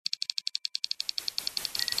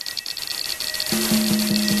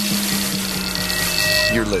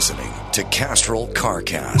You're listening to Castrol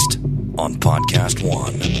CarCast on Podcast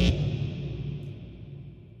One.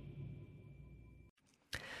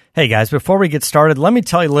 Hey guys, before we get started, let me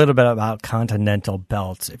tell you a little bit about Continental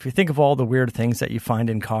belts. If you think of all the weird things that you find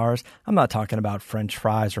in cars, I'm not talking about French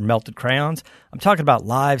fries or melted crayons. I'm talking about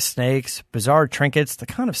live snakes, bizarre trinkets, the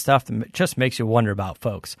kind of stuff that just makes you wonder about,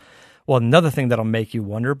 folks. Well, another thing that'll make you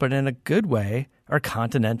wonder, but in a good way, are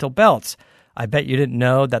Continental belts. I bet you didn't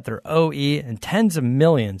know that they're OE in tens of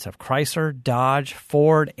millions of Chrysler, Dodge,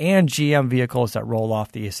 Ford, and GM vehicles that roll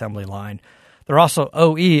off the assembly line. They're also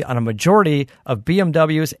OE on a majority of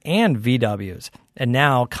BMWs and VWs. And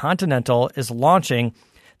now Continental is launching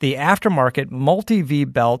the aftermarket multi-V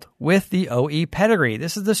belt with the OE pedigree.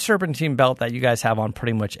 This is the serpentine belt that you guys have on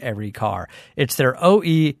pretty much every car. It's their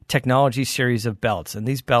OE technology series of belts. And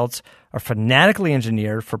these belts are fanatically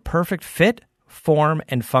engineered for perfect fit, form,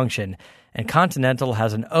 and function. And Continental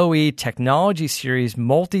has an OE Technology Series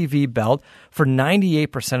multi-V belt for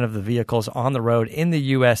 98% of the vehicles on the road in the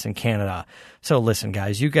U.S. and Canada. So listen,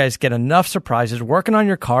 guys, you guys get enough surprises working on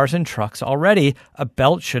your cars and trucks already. A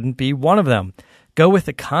belt shouldn't be one of them. Go with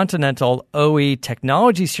the Continental OE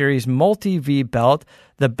Technology Series multi-V belt,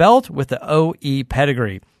 the belt with the OE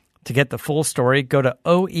pedigree. To get the full story, go to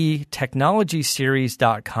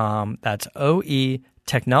oetechnologyseries.com. That's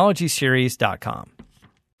oetechnologyseries.com.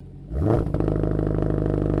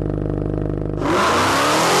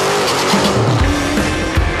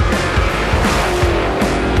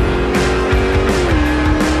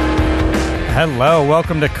 Hello,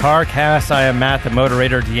 welcome to CarCast. I am Matt, the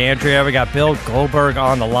moderator, DeAndrea. We got Bill Goldberg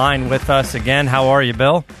on the line with us again. How are you,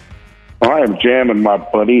 Bill? I am jamming, my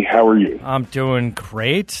buddy. How are you? I'm doing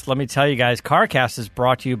great. Let me tell you guys, CarCast is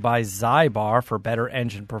brought to you by Zybar for better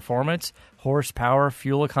engine performance, horsepower,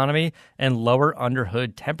 fuel economy, and lower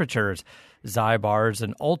underhood temperatures. Zybar is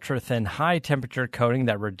an ultra-thin, high-temperature coating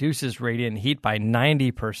that reduces radiant heat by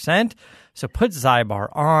 90%. So put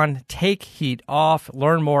Zybar on, take heat off.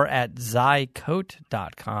 Learn more at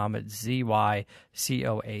zycoat.com. It's zycoat.com.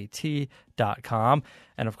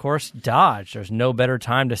 And, of course, Dodge. There's no better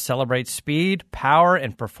time to celebrate speed, power,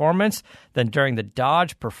 and performance than during the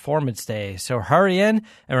Dodge Performance Day. So hurry in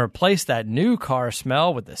and replace that new car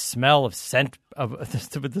smell with the smell of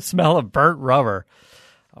with the smell of burnt rubber.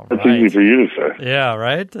 All That's right. easy for you to say. Yeah,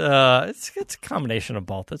 right? It's a combination of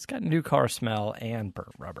both. It's got new car smell and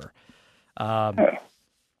burnt rubber.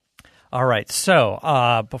 All right,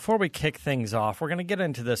 so before we kick things off, we're going to get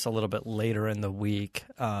into this a little bit later in the week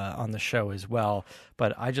on the show as well,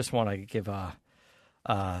 but I just want to give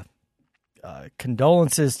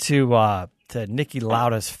condolences to Niki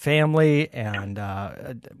Lauda's family, and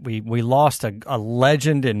we lost a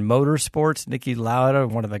legend in motorsports, Niki Lauda,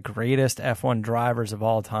 one of the greatest F1 drivers of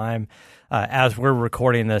all time. As we're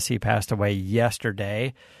recording this, he passed away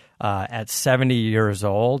yesterday at 70 years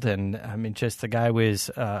old, and I mean, just the guy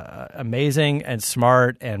was amazing and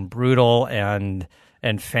smart and brutal and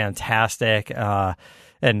fantastic. And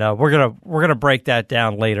we're gonna break that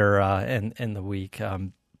down later in the week.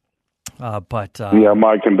 But yeah,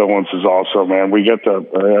 my condolences also, man. I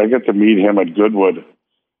get to meet him at Goodwood.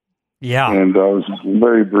 Yeah, and it was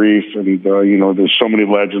very brief, and there's so many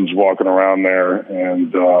legends walking around there,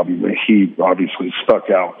 and he obviously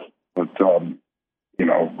stuck out. But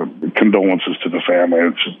condolences to the family.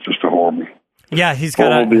 It's just a horrible. Yeah, he's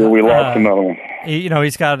got we lost another one.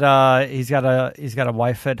 He's got a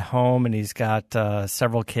wife at home, and he's got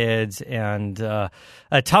several kids, and a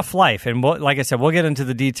tough life. And like I said, we'll get into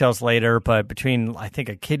the details later. But between, I think,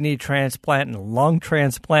 a kidney transplant and a lung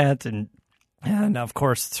transplant, and of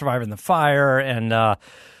course surviving the fire, and a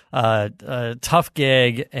tough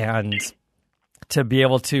gig, and to be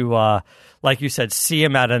able to, like you said, see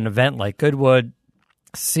him at an event like Goodwood,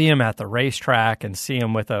 see him at the racetrack, and see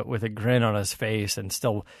him with a grin on his face, and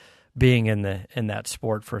still being in that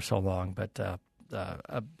sport for so long. But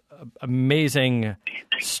amazing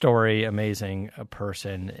story, amazing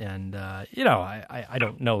person, and I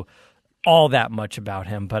don't know all that much about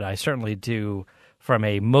him, but I certainly do from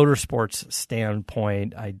a motorsports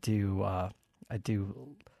standpoint. I do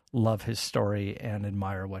love his story and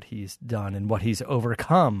admire what he's done and what he's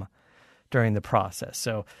overcome during the process.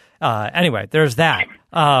 So anyway, there's that.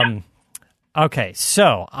 Okay,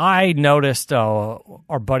 so I noticed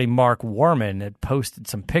our buddy Mark Warman had posted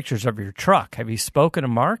some pictures of your truck. Have you spoken to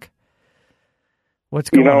Mark? What's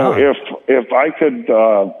going on? If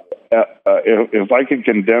I could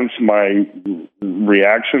condense my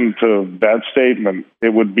reaction to that statement,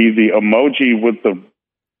 it would be the emoji with the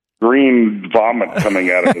green vomit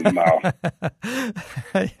coming out of his mouth.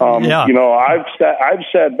 Yeah. I've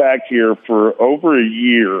sat back here for over a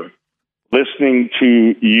year listening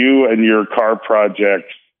to you and your car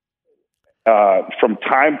projects from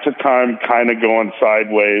time to time kind of going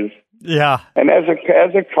sideways. Yeah. And as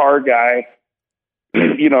a car guy,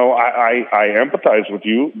 you know, I empathize with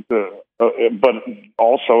you, but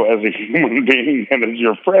also as a human being and as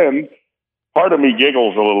your friend, part of me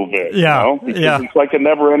giggles a little bit. Yeah. You know? Because it's like a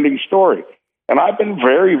never-ending story. And I've been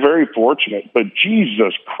very, very fortunate, but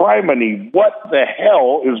Jesus criminy, what the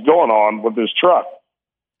hell is going on with this truck?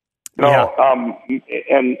 You know,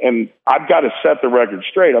 and I've got to set the record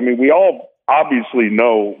straight. I mean, we all obviously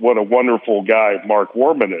know what a wonderful guy Mark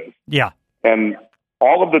Warman is. Yeah. And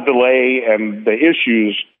all of the delay and the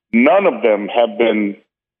issues, none of them have been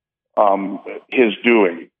his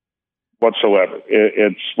doing whatsoever.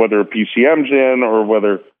 It's whether PCM's in or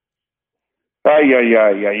whether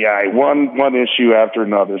one issue after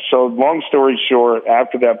another. So long story short,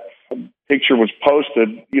 after that picture was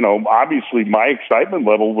posted, you know, obviously my excitement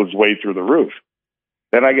level was way through the roof.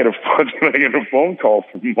 Then I get a phone call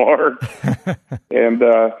from Mark and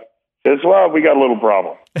says, well, we got a little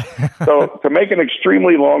problem. So to make an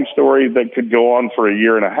extremely long story that could go on for a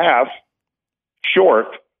year and a half short,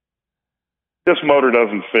 this motor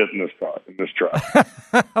doesn't fit in this truck.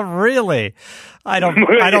 Really? I don't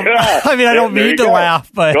Yeah. mean to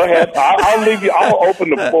laugh, but go ahead. I'll leave you. I'll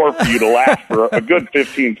open the floor for you to laugh for a good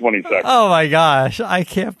 15, 20 seconds. Oh my gosh. I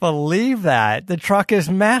can't believe that. The truck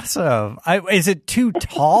is massive. Is it too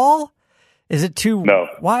tall? Is it too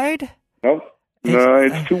wide? No,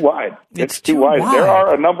 it's too wide. It's too wide. There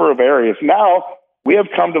are a number of areas. Now, we have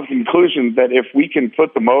come to the conclusion that if we can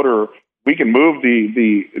put the motor, we can move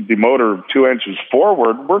the motor 2 inches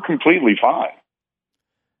forward, we're completely fine.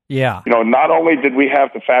 Yeah. You know, not only did we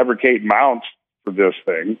have to fabricate mounts for this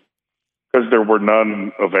thing, because there were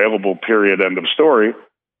none available, period, end of story,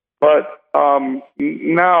 but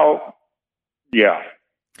now, yeah,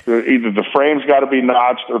 either the frame's got to be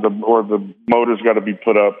notched or the motor's got to be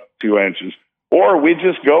put up 2 inches. Or we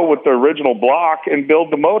just go with the original block and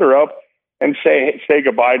build the motor up and say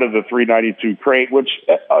goodbye to the 392 crate, which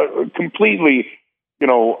completely, you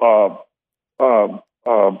know,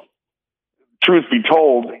 truth be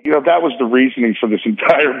told, you know, that was the reasoning for this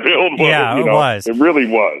entire build. Yeah, it was. It really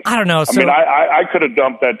was. I don't know. I mean, I could have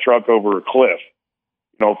dumped that truck over a cliff,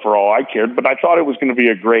 you know, for all I cared, but I thought it was going to be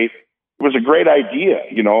a great idea.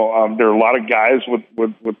 You know, there are a lot of guys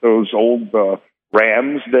with those old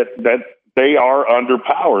Rams that they are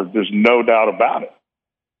underpowered. There's no doubt about it.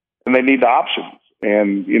 And they need the options.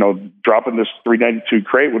 And, you know, dropping this 392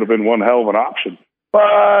 crate would have been one hell of an option.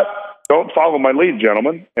 But don't follow my lead,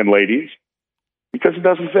 gentlemen and ladies, because it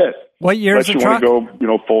doesn't fit. What year is the truck? Unless you want to go, you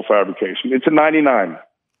know, full fabrication. It's a 99.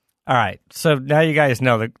 All right. So now you guys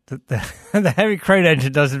know the heavy crate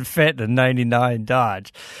engine doesn't fit in a 99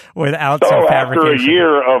 Dodge without some fabrication. After a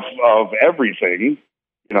year of everything,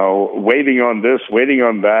 you know, waiting on this, waiting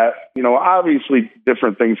on that, you know, obviously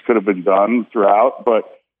different things could have been done throughout, but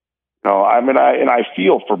no, I mean, I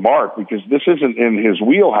feel for Mark because this isn't in his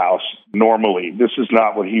wheelhouse normally. This is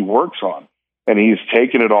not what he works on, and he's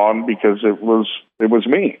taken it on because it was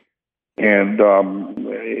me. And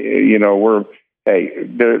you know,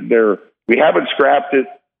 we haven't scrapped it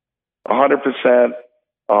 100%.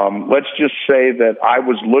 Let's just say that I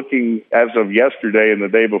was looking as of yesterday and the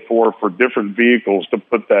day before for different vehicles to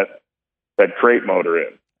put that crate motor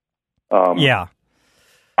in. Yeah,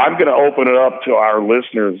 I'm going to open it up to our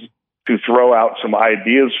listeners to throw out some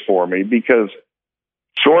ideas for me, because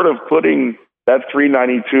short of putting that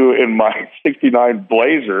 392 in my 69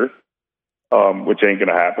 Blazer, which ain't going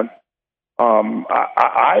to happen,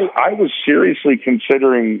 I was seriously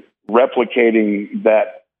considering replicating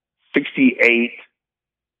that 68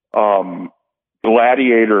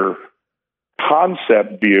 Gladiator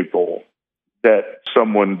concept vehicle that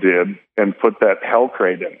someone did and put that hell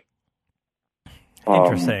crate in.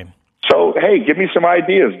 Interesting. So, hey, give me some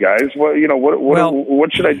ideas, guys. What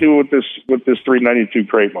should I do with this 392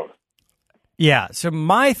 crate motor? Yeah. So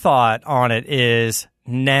my thought on it is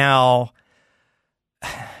now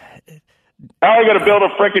I got to build a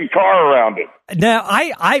freaking car around it. Now,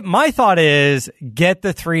 my thought is get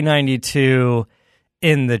the 392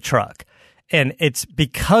 in the truck, and it's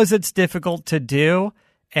because it's difficult to do,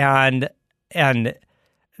 and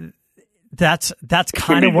that's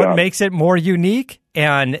kind of what makes it more unique.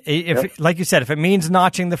 And if, like you said, if it means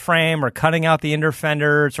notching the frame or cutting out the inner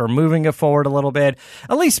fenders or moving it forward a little bit,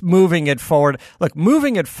 at least moving it forward. Look,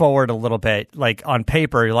 moving it forward a little bit, like on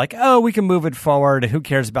paper, you're like, oh, we can move it forward. Who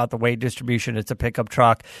cares about the weight distribution? It's a pickup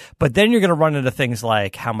truck. But then you're going to run into things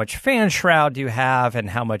like how much fan shroud do you have and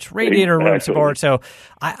how much radiator room support. So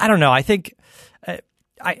I don't know. I think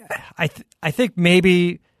I think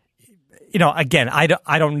maybe again, I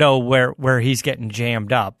don't know where he's getting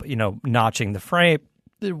jammed up, notching the frame,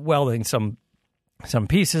 welding some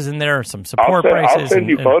pieces in there, some support braces. I'll send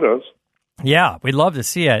you photos. Yeah, we'd love to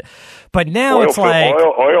see it. But now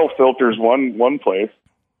oil filters one place.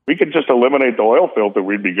 We could just eliminate the oil filter.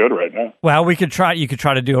 We'd be good right now. Well, you could try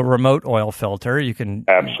to do a remote oil filter. You can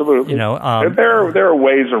absolutely. There are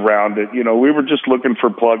ways around it. We were just looking for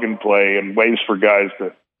plug and play and ways for guys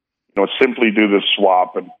to, simply do this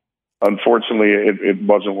swap. And unfortunately, it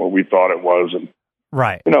wasn't what we thought it was. And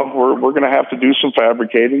right, we're going to have to do some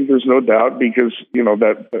fabricating. There's no doubt because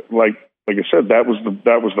that like I said, that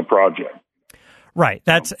was the project. Right.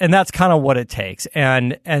 That's kind of what it takes.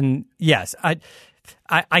 And yes,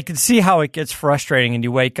 I can see how it gets frustrating, and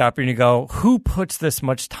you wake up and you go, who puts this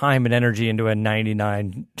much time and energy into a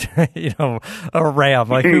 99, a Ram?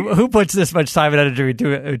 Like who puts this much time and energy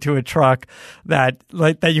to a truck that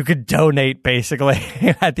you could donate basically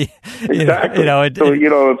at the, exactly.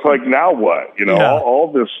 It's like, now what,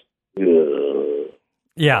 all this.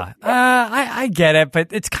 Yeah. I get it,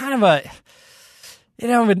 but it's kind of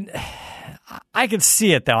I can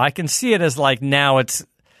see it though. I can see it as like, now it's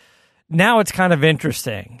kind of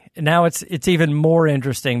interesting. Now it's even more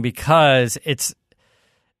interesting because it's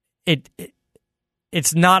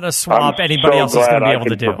not a swap anybody else is going to be able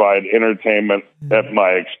to do. Provide entertainment at my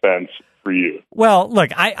expense for you. Well,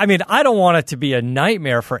 look, I mean, I don't want it to be a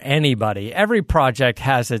nightmare for anybody. Every project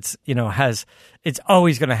has it's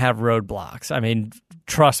always going to have roadblocks. I mean,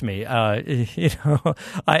 trust me, I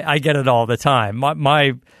get it all the time.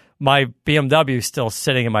 My BMW is still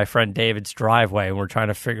sitting in my friend David's driveway, and we're trying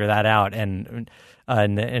to figure that out and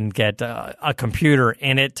get a computer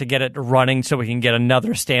in it to get it running, so we can get another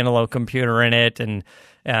standalone computer in it, and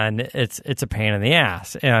it's a pain in the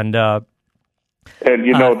ass. And I'm going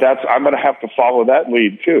to have to follow that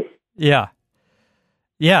lead too. Yeah.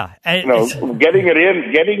 Getting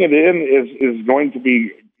it in is going to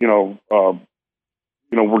be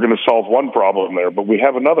we're going to solve one problem there, but we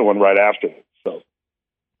have another one right after it. So.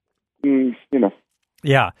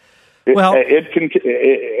 Yeah. Well, and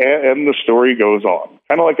the story goes on,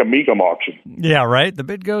 kind of like a Mecum auction. Yeah, right. The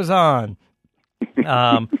bid goes on.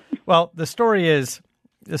 Well, the story is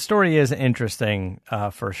interesting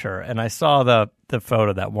for sure. And I saw the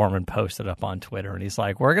photo that Warman posted up on Twitter, and he's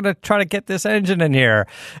like, "We're gonna try to get this engine in here."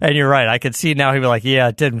 And you're right. I could see now. He'd be like, "Yeah,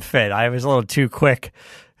 it didn't fit. I was a little too quick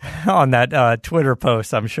on that Twitter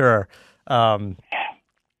post." I'm sure. I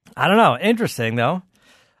don't know. Interesting though.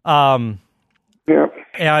 Yeah.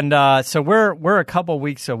 And so we're a couple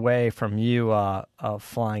weeks away from you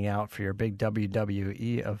flying out for your big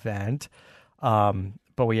WWE event.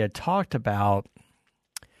 But we had talked about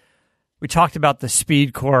the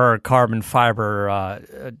Speed Core carbon fiber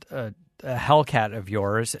Hellcat of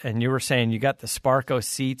yours, and you were saying you got the Sparco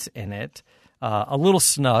seats in it, a little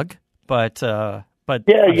snug, but yeah,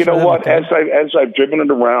 you know what? As I've driven it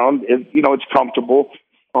around, it's comfortable.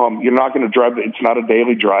 You're not going to drive it. It's not a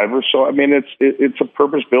daily driver. So, I mean, it's a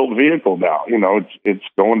purpose-built vehicle now. It's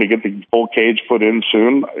going to get the full cage put in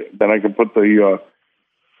soon. Then I can put the,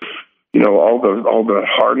 all the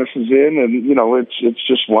harnesses in, and, it's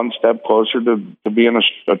just one step closer to being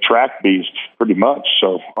a track beast pretty much.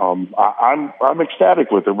 So, I'm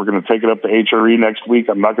ecstatic with it. We're going to take it up to HRE next week.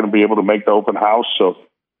 I'm not going to be able to make the open house. So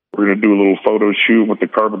we're going to do a little photo shoot with the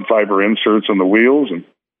carbon fiber inserts on the wheels, and,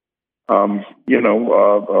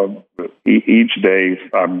 each day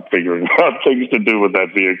I'm figuring out things to do with that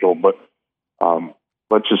vehicle, but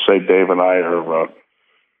let's just say Dave and I are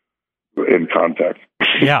in contact.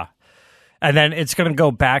 Yeah. And then it's going to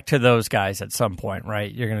go back to those guys at some point,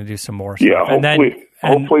 right? You're going to do some more stuff. Yeah,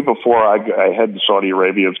 hopefully before I head to Saudi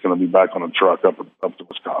Arabia, it's going to be back on a truck up to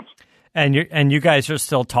Wisconsin. And you guys are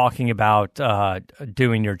still talking about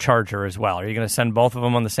doing your Charger as well. Are you going to send both of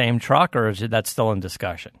them on the same truck, or is that still in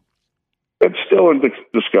discussion? It's still in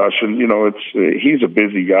discussion. He's a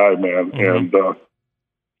busy guy, man, and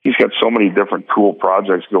he's got so many different cool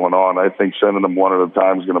projects going on. I think sending them one at a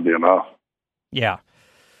time is going to be enough. Yeah.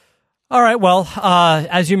 All right. Well,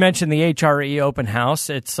 as you mentioned, the HRE Open House,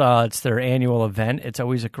 it's their annual event. It's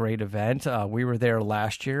always a great event. We were there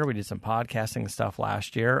last year. We did some podcasting stuff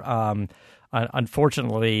last year.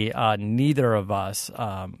 Unfortunately, neither of us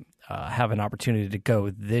have an opportunity to go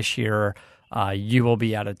this year. You will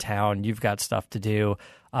be out of town. You've got stuff to do.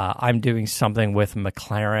 I'm doing something with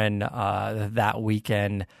McLaren that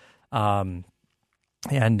weekend and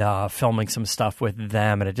filming some stuff with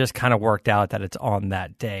them. And it just kind of worked out that it's on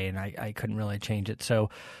that day, and I couldn't really change it. So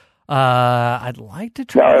I'd like to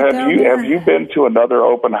try it down there. Have you been to another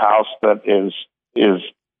open house that is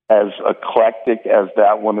as eclectic as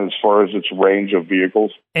that one as far as its range of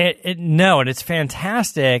vehicles? No, and it's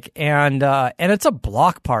fantastic, and it's a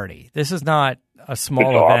block party. This is not a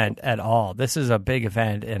small event at all. This is a big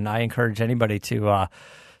event, and I encourage anybody to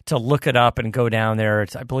look it up and go down there.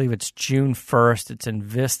 I believe it's June 1st. It's in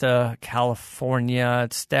Vista, California.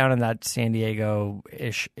 It's down in that San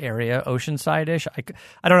Diego-ish area, Oceanside-ish.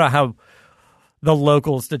 I don't know how the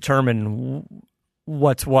locals determine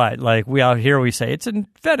what's what. Like, we out here, we say it's in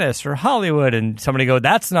Venice or Hollywood, and somebody go,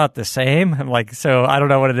 that's not the same. I'm like, so I don't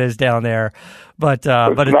know what it is down there, but it's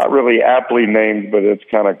not really aptly named, but it's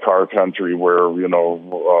kind of car country where,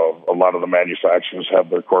 a lot of the manufacturers have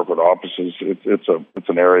their corporate offices. It's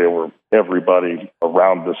an area where everybody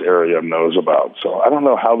around this area knows about. So I don't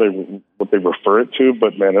know what they refer it to,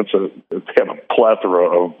 but man, they have a plethora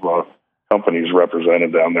of companies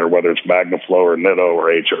represented down there, whether it's MagnaFlow or Nitto or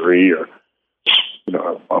HRE or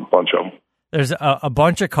a bunch of them. There's a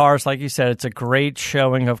bunch of cars, like you said. It's a great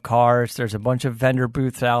showing of cars. There's a bunch of vendor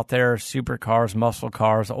booths out there, supercars, muscle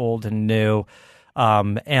cars, old and new,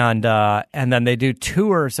 and then they do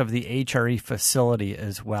tours of the HRE facility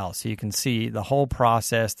as well, so you can see the whole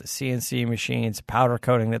process, the CNC machines, powder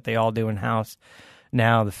coating that they all do in house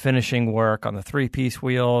now, the finishing work on the 3-piece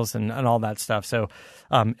wheels and all that stuff. So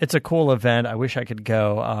it's a cool event. I wish I could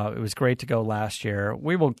go. It was great to go last year.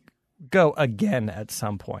 We will go again at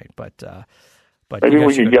some point, but maybe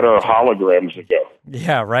we can get our holograms to go.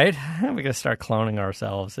 Yeah, right. We gotta start cloning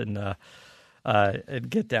ourselves and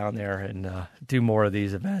get down there and do more of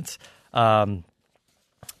these events.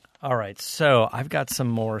 All right, so I've got some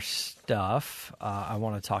more stuff I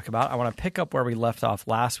want to talk about. I want to pick up where we left off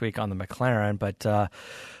last week on the McLaren, but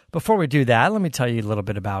before we do that, let me tell you a little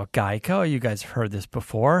bit about Geico. You guys have heard this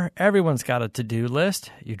before. Everyone's got a to-do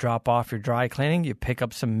list. You drop off your dry cleaning, you pick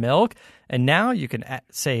up some milk, and now you can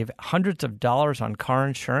save hundreds of dollars on car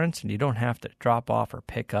insurance, and you don't have to drop off or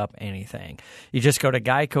pick up anything. You just go to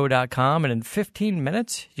geico.com, and in 15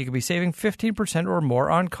 minutes, you could be saving 15% or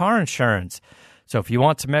more on car insurance. So if you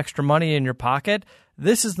want some extra money in your pocket,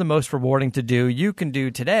 this is the most rewarding to do you can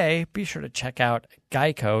do today. Be sure to check out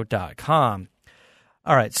geico.com.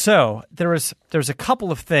 All right, so there's a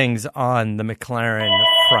couple of things on the McLaren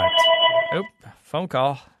front. Oh, phone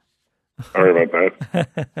call. Sorry about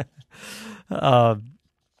that.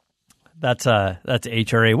 That's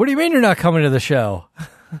HRE. What do you mean you're not coming to the show?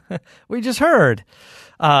 We just heard.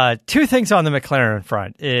 Two things on the McLaren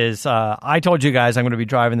front is I told you guys I'm going to be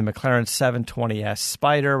driving the McLaren 720S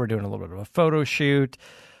Spider. We're doing a little bit of a photo shoot.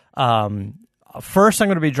 First, I'm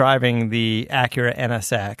going to be driving the Acura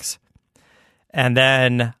NSX. And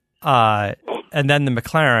then the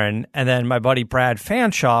McLaren, and then my buddy Brad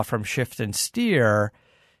Fanshaw from Shift and Steer,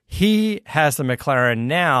 he has the McLaren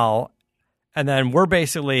now, and then we're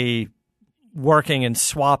basically working and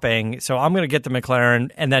swapping. So I'm going to get the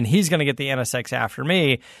McLaren, and then he's going to get the NSX after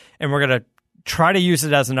me, and we're going to try to use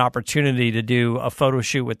it as an opportunity to do a photo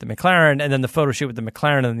shoot with the McLaren, and then the photo shoot with the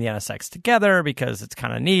McLaren and the NSX together because it's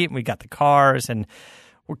kind of neat. We got the cars, and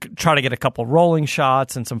we'll try to get a couple rolling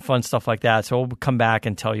shots and some fun stuff like that. So we'll come back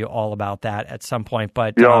and tell you all about that at some point.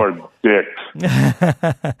 But y'all are dicks.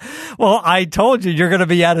 Well, I told you you're going to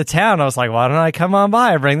be out of town. I was like, why don't I come on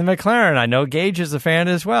by and bring the McLaren? I know Gage is a fan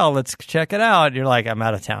as well. Let's check it out. You're like, I'm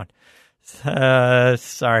out of town.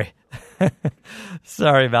 Sorry.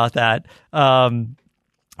 Sorry about that.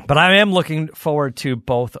 But I am looking forward to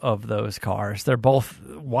both of those cars. They're both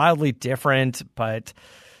wildly different, but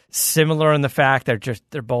similar in the fact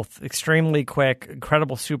they're both extremely quick,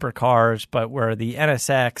 incredible supercars, but where the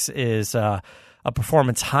NSX is a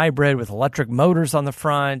performance hybrid with electric motors on the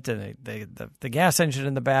front and the gas engine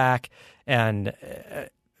in the back, and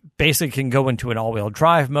basically can go into an all-wheel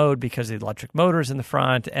drive mode because of the electric motors in the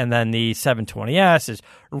front. And then the 720S is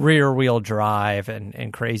rear-wheel drive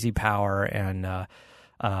and crazy power, and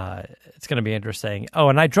it's going to be interesting. Oh,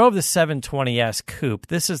 and I drove the 720S Coupe.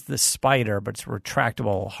 This is the Spider, but it's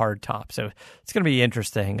retractable hardtop. So it's going to be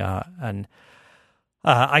interesting. And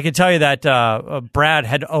I can tell you that Brad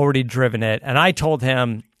had already driven it, and I told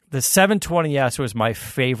him the 720S was my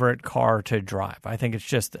favorite car to drive. I think it's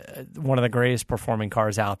just one of the greatest performing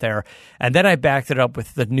cars out there. And then I backed it up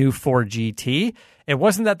with the new 4GT. It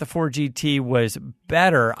wasn't that the 4GT was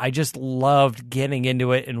better. I just loved getting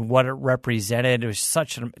into it and what it represented. It was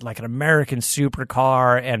such an American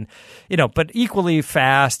supercar, and but equally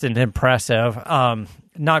fast and impressive.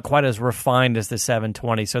 Not quite as refined as the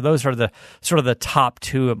 720. So those are the sort of the top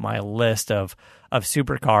two of my list of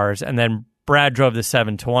supercars. And then Brad drove the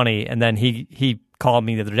 720, and then he called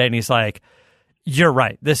me the other day, and he's like, "You're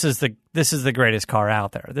right. This is the greatest car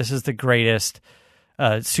out there. This is the greatest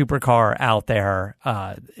supercar out there,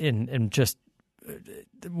 in just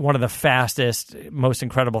one of the fastest, most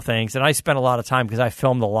incredible things. And I spent a lot of time because I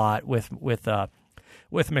filmed a lot with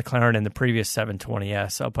McLaren in the previous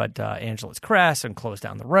 720S up at Angeles Crest and closed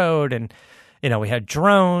down the road. And, we had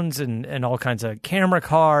drones and all kinds of camera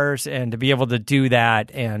cars, and to be able to do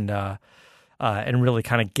that and really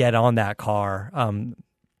kind of get on that car,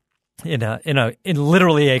 in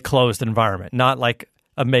literally a closed environment, not like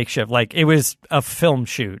a makeshift, like it was a film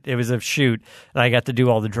shoot. It was a shoot, and I got to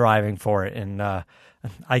do all the driving for it. And,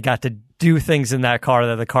 I got to do things in that car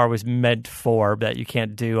that the car was meant for that you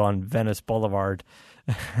can't do on Venice Boulevard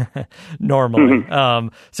normally.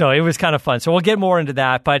 So it was kind of fun. So we'll get more into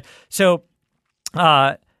that. But so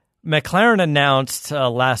McLaren announced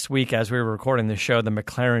last week as we were recording the show, the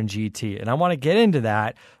McLaren GT. And I want to get into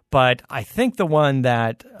that, but I think the one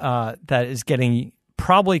that is getting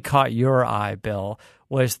probably caught your eye, Bill,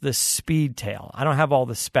 was the Speedtail. I don't have all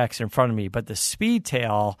the specs in front of me, but the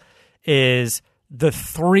Speedtail is the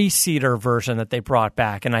 3-seater version that they brought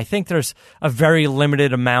back. And I think there's a very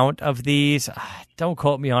limited amount of these. Don't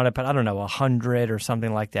quote me on it, but I don't know, 100 or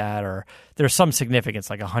something like that. Or there's some significance,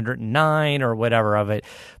 like 109 or whatever of it.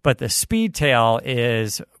 But the Speedtail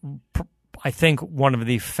is, I think, one of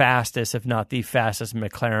the fastest, if not the fastest,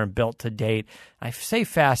 McLaren built to date. I say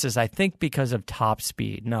fastest, I think, because of top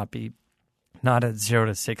speed, not at 0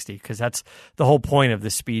 to 60, because that's the whole point of the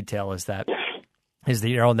Speedtail, is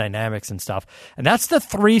the aerodynamics and stuff. And that's the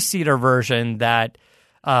 3-seater version that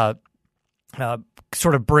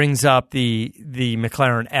sort of brings up the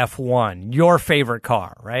McLaren F1, your favorite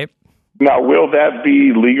car, right? Now, will that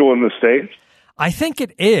be legal in the States? I think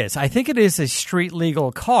it is. I think it is a street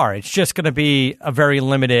legal car. It's just going to be a very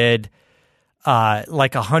limited,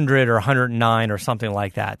 like 100 or 109 or something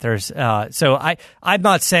like that. There's so I'm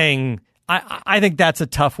not saying. I think that's a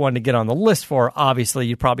tough one to get on the list for. Obviously,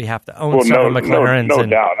 you probably have to own several McLarens. No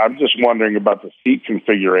doubt. I'm just wondering about the seat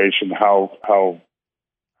configuration, how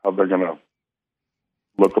they're going to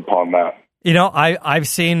look upon that. I've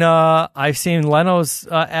seen Leno's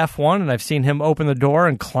F1, and I've seen him open the door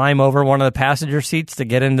and climb over one of the passenger seats to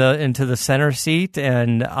get into the center seat,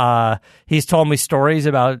 and he's told me stories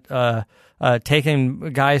about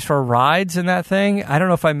taking guys for rides in that thing. I don't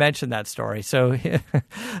know if I mentioned that story. So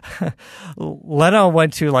Leno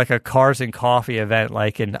went to like a Cars and Coffee event,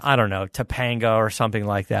 like in, I don't know, Topanga or something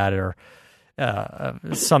like that, or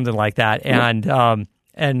something like that.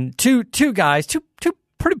 And two guys, two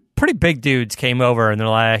pretty big dudes came over, and they're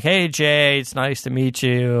like, "Hey Jay, it's nice to meet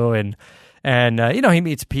you." And he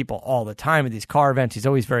meets people all the time at these car events. He's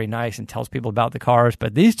always very nice and tells people about the cars.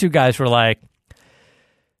 But these two guys were like,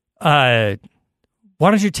 why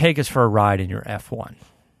don't you take us for a ride in your F1,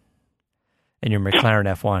 in your McLaren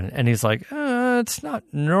F1? And he's like, it's not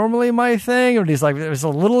normally my thing. And he's like, it was a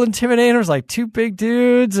little intimidating. It was like two big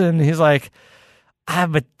dudes. And he's like,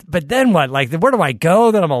 but then what? Like, where do I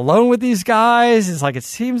go? Then I'm alone with these guys. It's like, it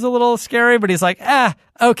seems a little scary, but he's like,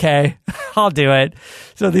 okay, I'll do it.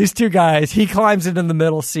 So these two guys, he climbs into the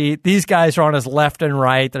middle seat. These guys are on his left and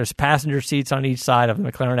right. There's passenger seats on each side of the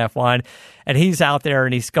McLaren F1. And he's out there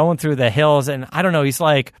and he's going through the hills. And I don't know, he's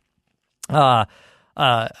like, off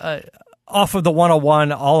of the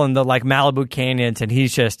 101, all in the like Malibu canyons. And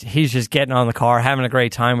he's just getting on the car, having a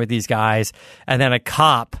great time with these guys. And then a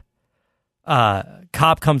cop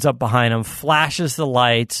comes up behind him, flashes the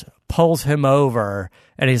lights, pulls him over,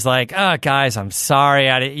 and he's like, guys, I'm sorry.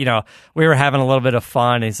 We were having a little bit of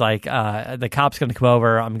fun. He's like, the cop's going to come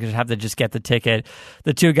over. I'm going to have to just get the ticket.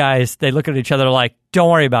 The two guys, they look at each other like, don't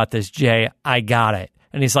worry about this, Jay. I got it.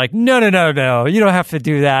 And he's like, no. You don't have to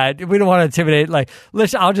do that. We don't want to intimidate. Like,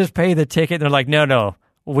 listen, I'll just pay the ticket. And they're like, no,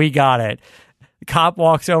 we got it. The cop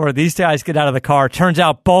walks over. These guys get out of the car. Turns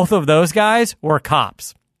out both of those guys were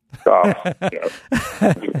cops. Oh,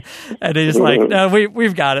 yeah. And he's like, no,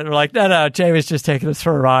 we've got it. We're like, no, Jay was just taking us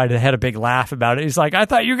for a ride and had a big laugh about it. He's like, I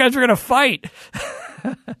thought you guys were going to fight.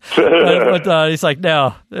 but he's like,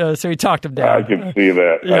 no. So he talked him down. I can see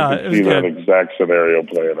that. Yeah, I can see that exact scenario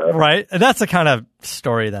playing out. Right. And that's the kind of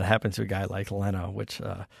story that happens to a guy like Leno, which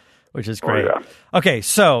is great. Oh, yeah. Okay,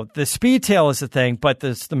 so the Speedtail is the thing, but the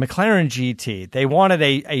McLaren GT, they wanted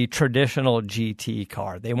a traditional GT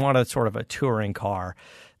car. They wanted sort of a touring car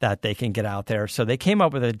that they can get out there. So they came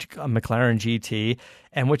up with a McLaren GT,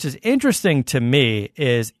 and which is interesting to me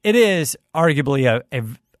is it is arguably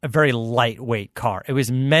a very lightweight car. It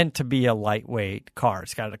was meant to be a lightweight car.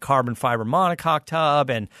 It's got a carbon fiber monocoque tub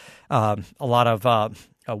and a lot of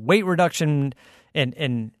weight reduction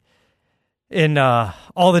in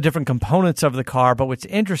all the different components of the car. But what's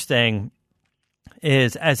interesting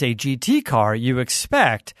is as a GT car, you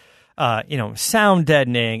expect sound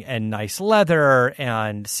deadening and nice leather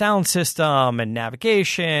and sound system and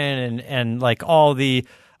navigation and like all the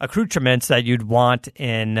accoutrements that you'd want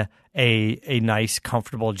in a nice,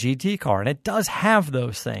 comfortable GT car. And it does have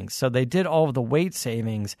those things. So they did all of the weight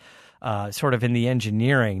savings sort of in the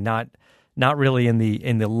engineering, not really in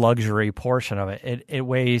the luxury portion of it. It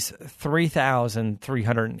weighs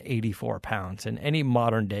 3,384 pounds, and any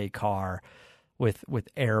modern day car with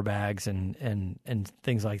airbags and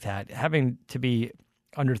things like that, having to be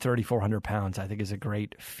under 3,400 pounds, I think is a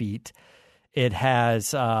great feat. It has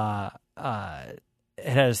the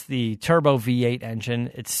turbo V8 engine.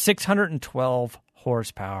 It's 612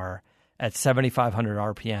 horsepower at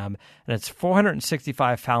 7,500 RPM, and it's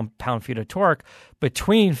 465 pound-feet of torque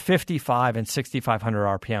between 55 and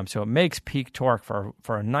 6,500 RPM. So it makes peak torque for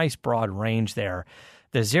a nice broad range there.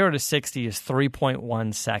 The 0 to 60 is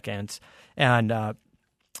 3.1 seconds. And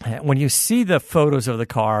when you see the photos of the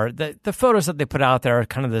car, the photos that they put out there are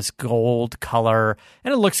kind of this gold color,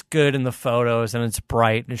 and it looks good in the photos, and it's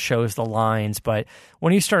bright, and it shows the lines. But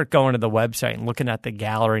when you start going to the website and looking at the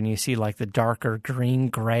gallery, and you see like the darker green,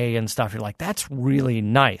 gray, and stuff, you're like, that's really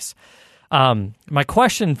nice. My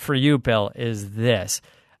question for you, Bill, is this.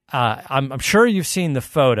 I'm sure you've seen the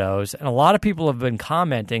photos, and a lot of people have been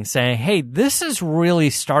commenting saying, hey, this is really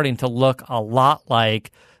starting to look a lot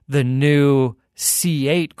like the new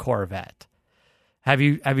C8 Corvette. Have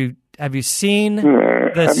you seen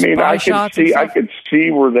the spy shots? I could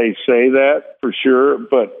see where they say that for sure,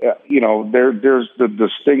 but there's the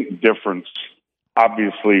distinct difference.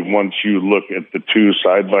 Obviously, once you look at the two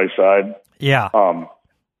side by side, yeah.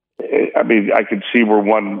 I could see where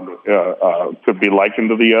one could be likened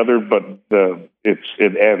to the other, but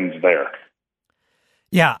it ends there.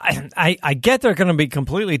 Yeah, I get they're going to be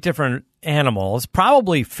completely different animals,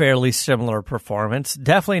 probably fairly similar performance.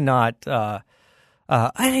 Definitely not. You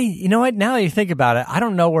know what? Now that you think about it, I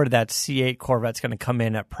don't know where that C8 Corvette's going to come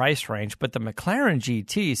in at price range, but the McLaren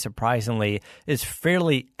GT, surprisingly, is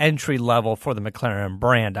fairly entry level for the McLaren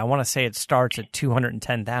brand. I want to say it starts at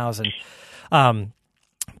 $210,000.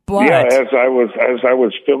 But, yeah, as I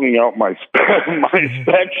was filling out my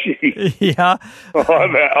spec sheet, yeah,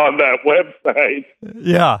 on that website,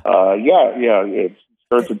 yeah, it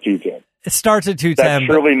starts at 210. It starts at 210. That's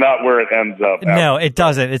surely not where it ends up. No, it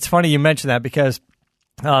doesn't. It's funny you mention that because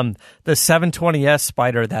the 720S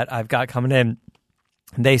Spider that I've got coming in,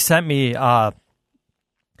 they sent me not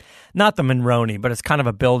the Monroney, but it's kind of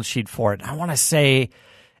a build sheet for it. I want to say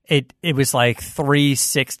it was like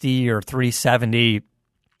 360 or 370.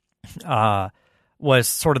 Was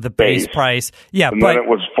sort of the base price. Yeah, and then it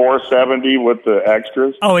was $470 with the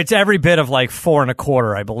extras. Oh, it's every bit of like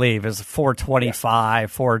 $4.25, I believe. It's $425,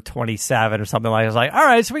 $427 or something like that. I was like, all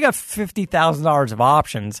right, so we got $50,000 of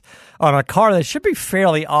options on a car that should be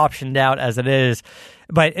fairly optioned out as it is.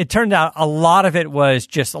 But it turned out a lot of it was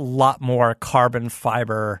just a lot more carbon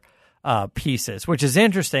fiber pieces, which is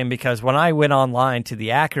interesting because when I went online to the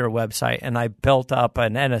Acura website and I built up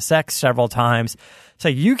an NSX several times, so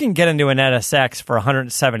you can get into an NSX for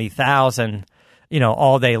 $170,000,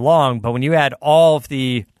 all day long. But when you add all of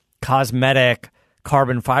the cosmetic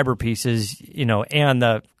carbon fiber pieces, and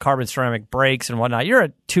the carbon ceramic brakes and whatnot, you're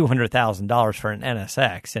at $200,000 for an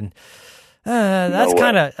NSX, and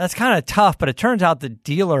that's kind of tough. But it turns out the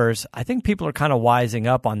dealers, I think people are kind of wising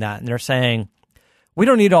up on that, and they're saying, we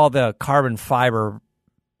don't need all the carbon fiber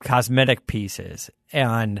cosmetic pieces.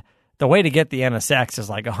 And the way to get the NSX is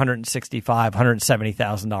like $165,000,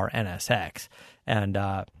 $170,000 NSX,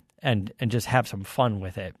 and just have some fun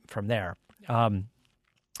with it from there.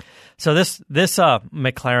 So this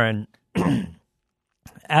McLaren,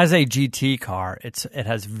 as a GT car, it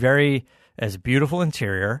has a beautiful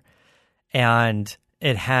interior, and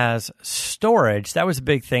it has storage. That was a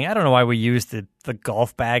big thing. I don't know why we used the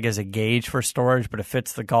golf bag as a gauge for storage, but it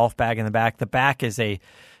fits the golf bag in the back. The back is a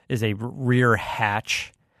rear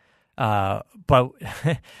hatch, but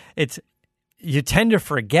you tend to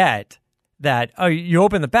forget that. Oh, you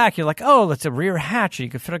open the back, you're like, oh, that's a rear hatch. You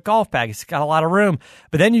can fit a golf bag. It's got a lot of room.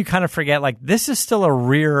 But then you kind of forget, like, this is still a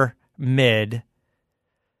rear mid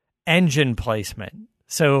engine placement.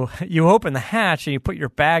 So you open the hatch and you put your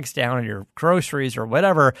bags down and your groceries or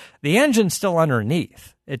whatever. The engine's still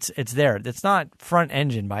underneath. It's there. It's not front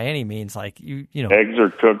engine by any means. Like you know, eggs are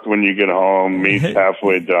cooked when you get home. Meat's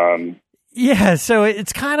halfway done. Yeah, so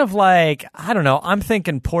it's kind of like, I don't know. I'm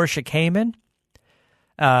thinking Porsche Cayman.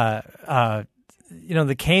 The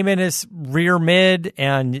Cayman is rear mid,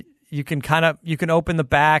 and you can open the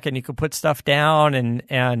back and you can put stuff down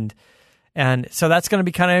and so that's going to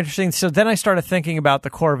be kind of interesting. So then I started thinking about the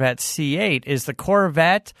Corvette C8. Is the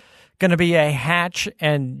Corvette going to be a hatch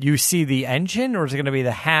and you see the engine, or is it going to be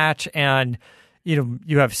the hatch and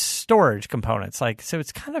you have storage components? Like, so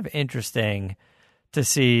it's kind of interesting to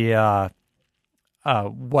see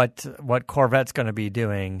what Corvette's going to be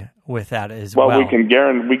doing with that as well. Well, we can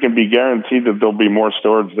be guaranteed that there'll be more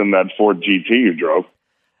storage than that Ford GT you drove.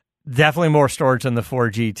 Definitely more storage than the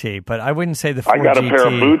Ford GT, but I wouldn't say the Ford GT. I got a pair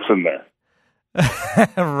of boots in there.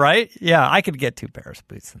 Right? Yeah, I could get 2 pairs of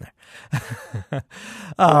boots in there.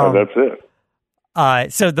 That's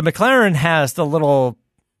it. So the McLaren has the little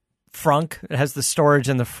frunk. It has the storage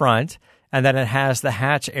in the front, and then it has the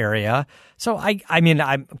hatch area. So I mean,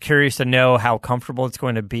 I'm curious to know how comfortable it's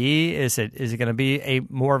going to be. Is it going to be a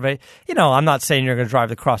more of a, I'm not saying you're going to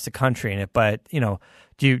drive across the country in it, but do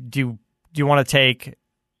you want to take,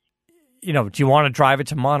 do you want to drive it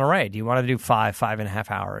to Monterey? Do you want to do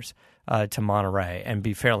 5.5 hours to Monterey and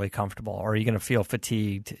be fairly comfortable, or are you going to feel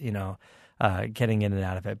fatigued, getting in and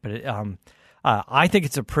out of it? But I think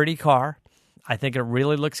it's a pretty car. I think it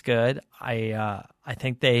really looks good. I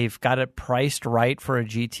think they've got it priced right for a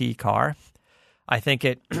GT car. I think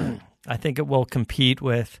it will compete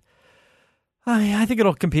with. I think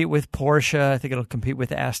it'll compete with Porsche. I think it'll compete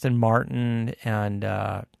with Aston Martin and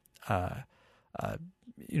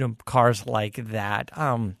cars like that.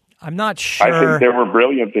 I'm not sure. I think they were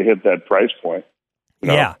brilliant to hit that price point.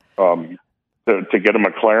 Yeah. To get a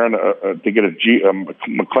McLaren,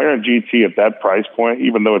 McLaren GT at that price point,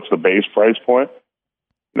 even though it's the base price point,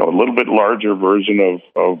 a little bit larger version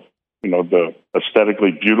of the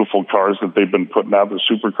aesthetically beautiful cars that they've been putting out, the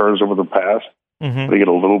supercars over the past. Mm-hmm. They get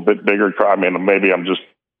a little bit bigger car. I mean, maybe I'm just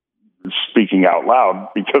speaking out loud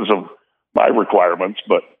because of my requirements,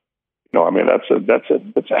 but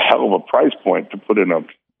that's a hell of a price point to put in a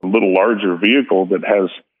little larger vehicle that has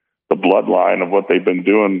the bloodline of what they've been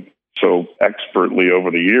doing so expertly over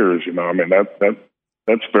the years.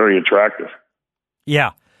 That's very attractive.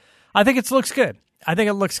 Yeah, I think it looks good.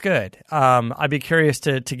 I'd be curious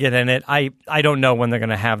to get in it. I don't know when they're going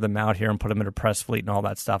to have them out here and put them in a press fleet and all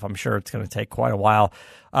that stuff. I'm sure it's going to take quite a while.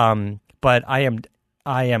 But I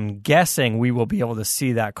am guessing we will be able to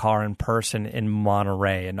see that car in person in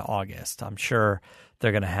Monterey in August. I'm sure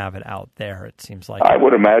they're going to have it out there. It seems like I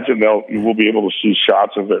would imagine you will be able to see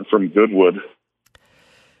shots of it from Goodwood.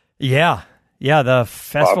 Yeah. The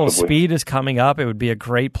Festival of Speed is coming up. It would be a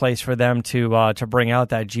great place for them to bring out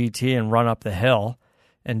that GT and run up the hill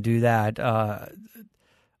and do that.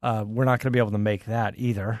 We're not going to be able to make that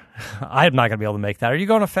either. I'm not going to be able to make that. Are you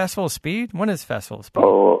going to Festival of Speed? When is Festival of Speed?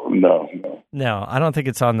 Oh, no. No, I don't think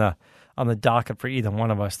it's on the docket for either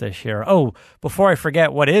one of us this year. Oh, before I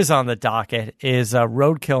forget, what is on the docket is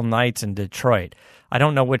Roadkill Nights in Detroit. I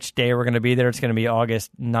don't know which day we're going to be there. It's going to be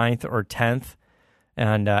August 9th or 10th.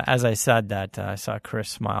 And as I said that, I saw Chris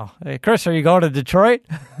smile. Hey, Chris, are you going to Detroit?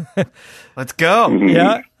 Let's go.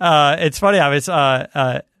 Yeah. It's funny. I was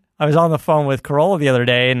on the phone with Corolla the other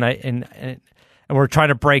day, and we're trying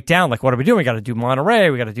to break down, like, what are we doing? We got to do Monterey.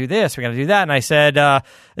 We got to do this. We got to do that. And I said,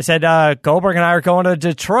 Goldberg and I are going to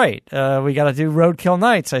Detroit. We got to do Roadkill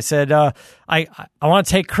Nights. I said, I want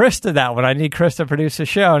to take Chris to that one. I need Chris to produce a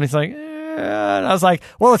show. And he's like, and I was like,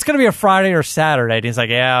 well, it's going to be a Friday or Saturday. And he's like,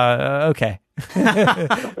 yeah, okay. All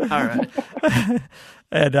right.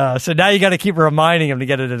 And so now you got to keep reminding him to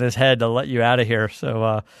get it in his head to let you out of here.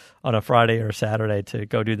 So on a Friday or Saturday to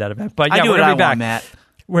go do that event. But yeah, I do we're what I back. want,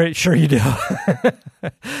 Matt. Sure you do.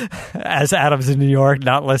 As Adam's in New York,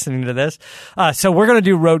 not listening to this. So we're going to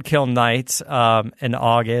do Roadkill Nights in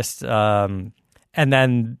August. And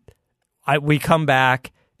then we come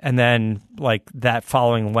back, and then like that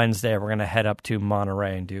following Wednesday, we're going to head up to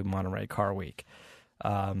Monterey and do Monterey Car Week,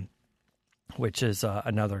 which is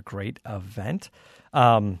another great event.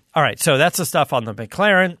 All right, so that's the stuff on the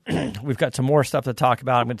McLaren. We've got some more stuff to talk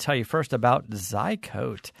about. I'm going to tell you first about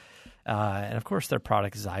Zycoat. And, of course, their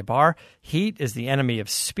product, Zybar. Heat is the enemy of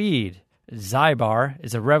speed. Zybar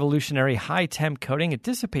is a revolutionary high-temp coating. It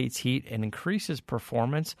dissipates heat and increases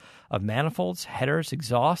performance of manifolds, headers,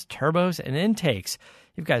 exhaust, turbos, and intakes.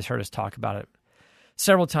 You guys heard us talk about it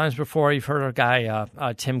several times before. You've heard our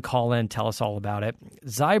guy, Tim, call in, tell us all about it.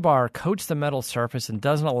 Zybar coats the metal surface and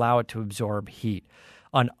doesn't allow it to absorb heat.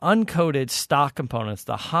 On uncoated stock components,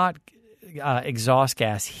 the hot exhaust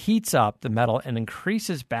gas heats up the metal and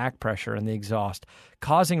increases back pressure in the exhaust,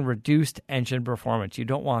 causing reduced engine performance. You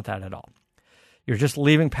don't want that at all. You're just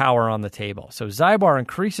leaving power on the table. So Zybar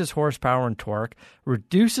increases horsepower and torque,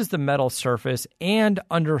 reduces the metal surface and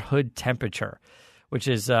underhood temperature, which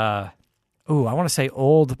is I want to say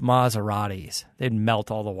old Maseratis. They'd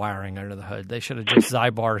melt all the wiring under the hood. They should have just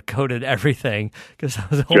Zybar coated everything because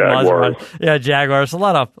those old Jaguars. Maseratis. Yeah, Jaguars. A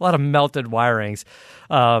lot of melted wirings.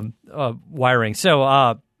 Wiring.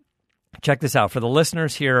 So check this out. For the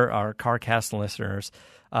listeners here, our CarCast listeners,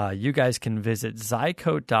 you guys can visit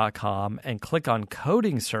zycoat.com and click on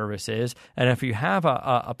coating services. And if you have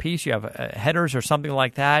a piece, you have headers or something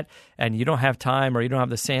like that, and you don't have time or you don't have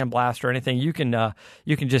the sandblast or anything, you can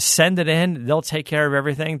just send it in. They'll take care of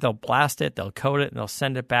everything. They'll blast it, they'll coat it, and they'll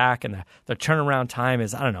send it back. And the turnaround time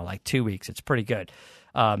is, I don't know, like 2 weeks. It's pretty good.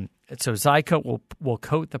 So Zycoat will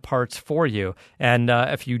coat the parts for you. And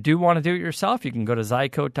if you do want to do it yourself, you can go to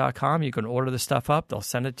zycoat.com. You can order the stuff up. They'll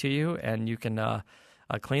send it to you, and you can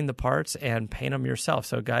clean the parts and paint them yourself.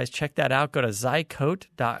 So, guys, check that out. Go to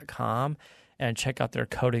zycoat.com and check out their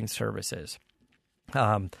coating services.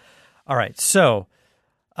 All right. So,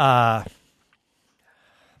 if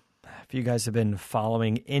you guys have been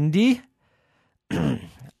following Indy,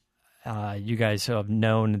 you guys have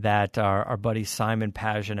known that our buddy Simon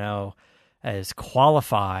Pagenaud is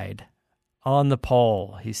qualified on the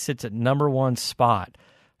pole. He sits at number 1 spot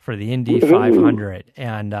for the Indy 500.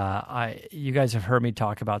 And you guys have heard me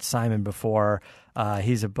talk about Simon before.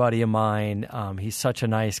 He's a buddy of mine. He's such a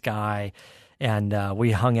nice guy. And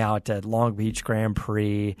we hung out at Long Beach Grand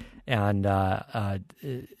Prix. And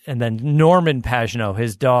then Norman Pagenaud,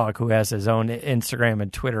 his dog, who has his own Instagram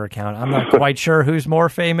and Twitter account. I'm not quite sure who's more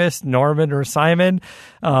famous, Norman or Simon.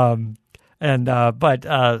 But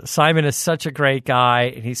Simon is such a great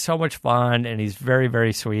guy, and he's so much fun, and he's very,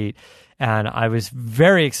 very sweet. And I was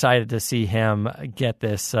very excited to see him get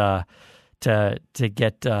this to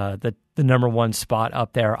get the number 1 spot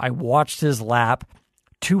up there. I watched his lap,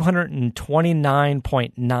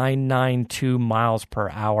 229.992 miles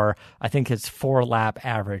per hour. I think his 4-lap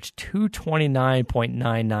average,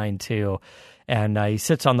 229.992. And he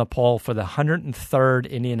sits on the pole for the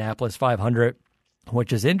 103rd Indianapolis 500,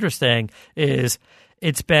 which is interesting, is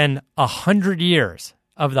it's been 100 years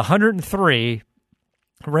of the 103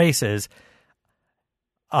 races,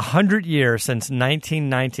 100 years since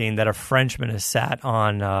 1919 that a Frenchman has sat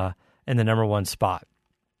on in the number 1 spot.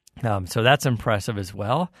 So that's impressive as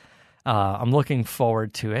well. I'm looking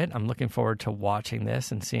forward to it. I'm looking forward to watching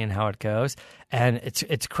this and seeing how it goes. And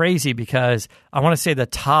it's crazy because I want to say the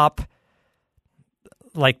top,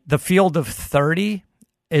 like the field of 30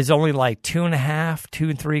 is only like 2.5, 2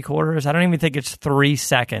 3/4. I don't even think it's 3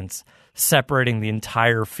 seconds separating the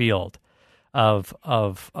entire field of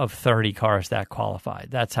 30 cars that qualified.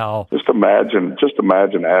 That's how. Just imagine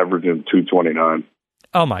averaging 229.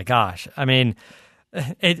 Oh my gosh! I mean,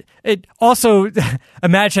 it also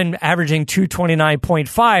imagine averaging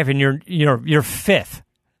 229.5 and you're fifth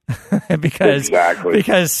because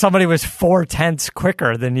somebody was 0.4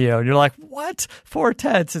 quicker than you, and you're like, what?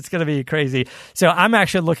 0.4? It's going to be crazy. So I'm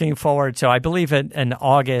actually looking forward to. I believe in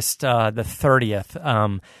August the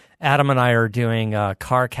 30th. Adam and I are doing a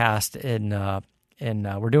CarCast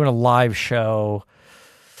we're doing a live show,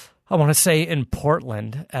 I want to say in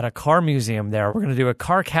Portland at a car museum there. We're going to do a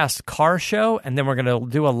CarCast car show, and then we're going to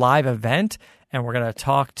do a live event, and we're going to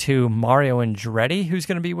talk to Mario Andretti, who's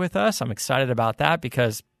going to be with us. I'm excited about that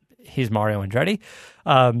because he's Mario Andretti.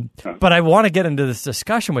 But I want to get into this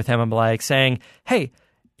discussion with him. I'm like saying, hey,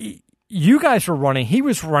 you guys were running, he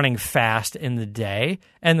was running fast in the day,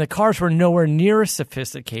 and the cars were nowhere near as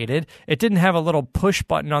sophisticated. It didn't have a little push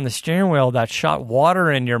button on the steering wheel that shot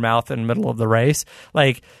water in your mouth in the middle of the race.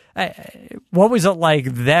 Like, what was it like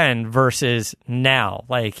then versus now?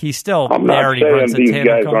 Like, he's still I'm there. not saying these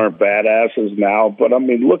guys aren't badasses now, but I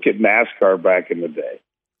mean, look at NASCAR back in the day. I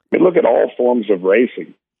mean, look at all forms of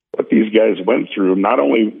racing. What these guys went through, not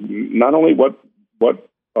only what went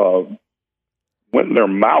in their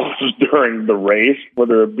mouths during the race,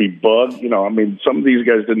 whether it be bug, I mean, some of these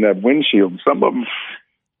guys didn't have windshields. Some of them,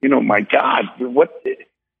 my God,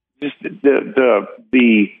 just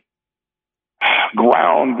the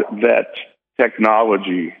ground that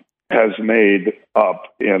technology has made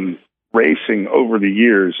up in racing over the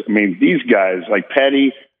years. I mean, these guys like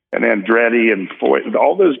Petty and Andretti and Foyt,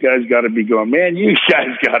 all those guys got to be going, man, you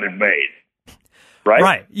guys got it made. Right?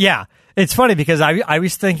 Right, yeah. It's funny because I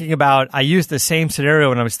was thinking about, I used the same scenario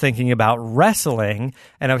when I was thinking about wrestling,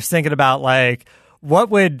 and I was thinking about, like, what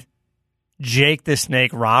would Jake the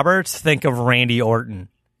Snake Roberts think of Randy Orton?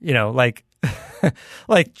 Like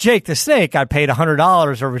Jake the Snake got paid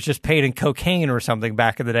 $100 or was just paid in cocaine or something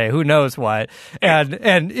back in the day. Who knows what?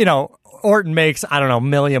 And Orton makes, I don't know, $1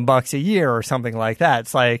 million a year or something like that.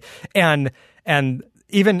 It's like, and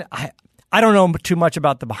even, I don't know too much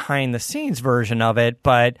about the behind the scenes version of it,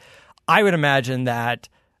 but I would imagine that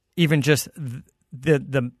even just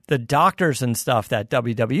the doctors and stuff that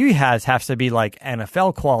WWE has to be like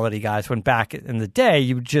NFL quality guys. When back in the day,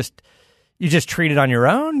 you just treat it on your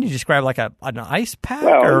own. You just grab like an ice pack,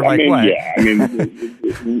 or like what? Yeah, I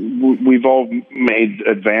mean, we've all made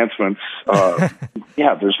advancements.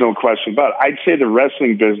 Yeah, there's no question about it. I'd say the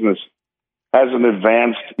wrestling business hasn't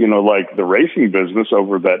advanced, like the racing business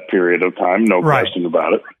over that period of time. No question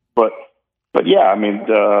about it. But yeah, I mean,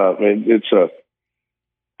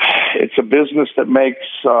 it's a business that makes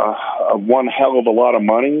one hell of a lot of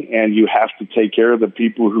money, and you have to take care of the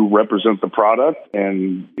people who represent the product.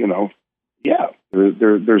 And yeah,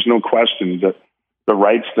 there's no question that the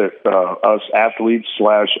rights that us athletes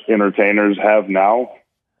 / entertainers have now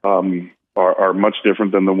are much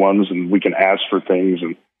different than the ones, and we can ask for things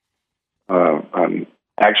and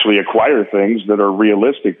actually acquire things that are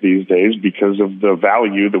realistic these days because of the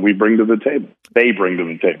value that we bring to the table. They bring to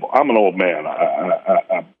the table. I'm an old man.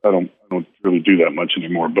 I don't really do that much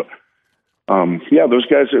anymore. But yeah, those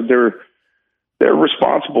guys they're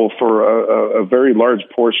responsible for a very large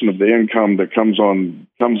portion of the income that comes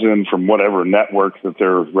in from whatever network that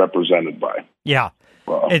they're represented by. Yeah.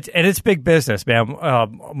 It's big business, man.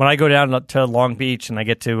 When I go down to Long Beach and I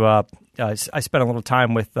get to, I spend a little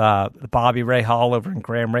time with Bobby Rahal over in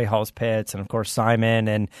Graham Rahal's pits, and of course Simon,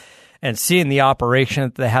 and seeing the operation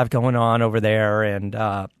that they have going on over there, and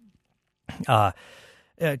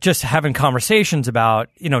just having conversations about,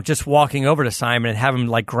 just walking over to Simon and have him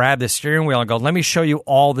like grab the steering wheel and go, let me show you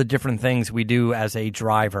all the different things we do as a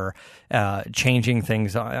driver, changing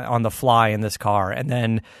things on the fly in this car. And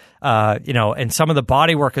then, and some of the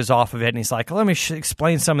body work is off of it. And he's like, let me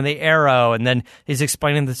explain some of the aero. And then he's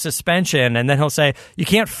explaining the suspension. And then he'll say, you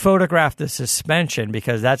can't photograph the suspension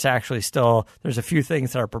because that's actually still, there's a few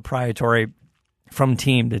things that are proprietary from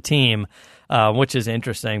team to team, which is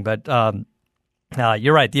interesting. But,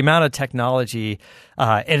 you're right. The amount of technology,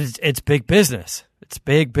 it's big business. It's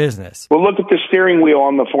big business. Well, look at the steering wheel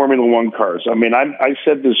on the Formula One cars. I mean, I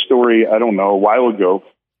said this story, I don't know, a while ago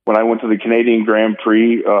when I went to the Canadian Grand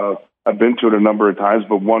Prix. I've been to it a number of times,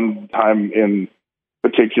 but one time in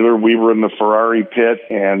particular, we were in the Ferrari pit,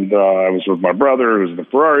 and I was with my brother, who was the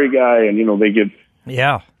Ferrari guy, and, they get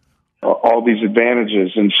all these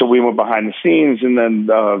advantages. And so we went behind the scenes, and then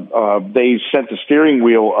they sent the steering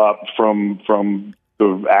wheel up from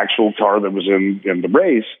the actual car that was in the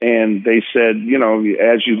race. And they said,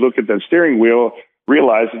 as you look at that steering wheel,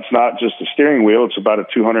 realize it's not just a steering wheel. It's about a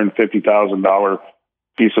 $250,000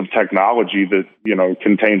 piece of technology that,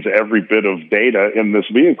 contains every bit of data in this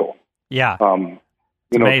vehicle. Yeah.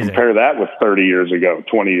 Amazing. Compare that with 30 years ago,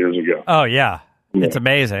 20 years ago. Oh, yeah. It's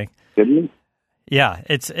amazing. Didn't you? Yeah,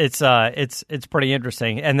 it's pretty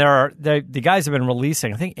interesting, and the guys have been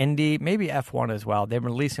releasing. I think Indy, maybe F1 as well. They've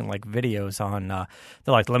been releasing like videos on. They're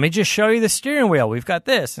like, let me just show you the steering wheel. We've got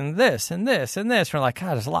this and this and this and this. We're like,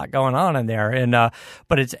 God, there's a lot going on in there, and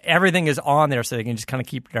but everything is on there, so they can just kind of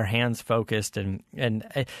keep their hands focused. And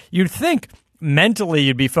you'd think mentally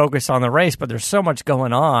you'd be focused on the race, but there's so much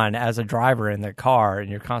going on as a driver in the car,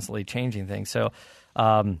 and you're constantly changing things. So.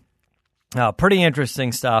 Pretty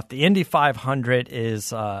interesting stuff. The Indy 500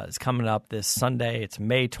 is coming up this Sunday. It's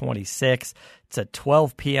May 26th. It's at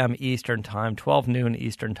 12 p.m. Eastern Time, 12 noon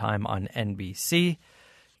Eastern Time on NBC. You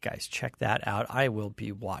guys check that out. I will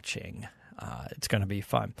be watching. It's going to be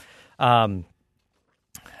fun. I'll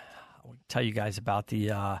tell you guys about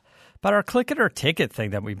our click it or ticket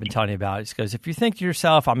thing that we've been telling you about. It's because if you think to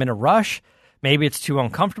yourself, I'm in a rush, maybe it's too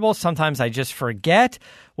uncomfortable, sometimes I just forget,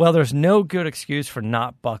 well, there's no good excuse for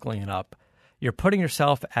not buckling it up. You're putting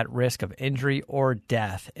yourself at risk of injury or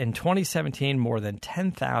death. In 2017, more than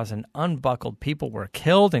 10,000 unbuckled people were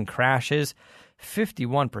killed in crashes.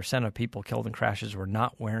 51% of people killed in crashes were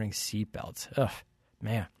not wearing seatbelts. Ugh,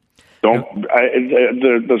 man.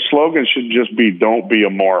 The slogan should just be, don't be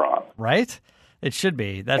a moron. Right? It should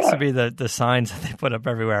be. That should be the signs that they put up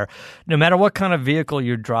everywhere. No matter what kind of vehicle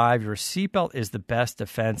you drive, your seatbelt is the best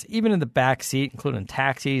defense, even in the back seat, including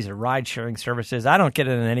taxis or ride-sharing services. I don't get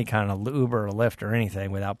in any kind of Uber or Lyft or anything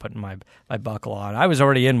without putting my buckle on. I was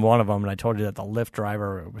already in one of them, and I told you that the Lyft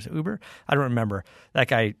driver, was it Uber? I don't remember. That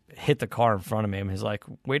guy hit the car in front of me, and he's like,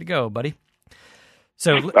 way to go, buddy.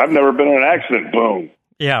 So I've never been in an accident. Boom.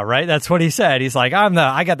 Yeah, right. That's what he said. He's like,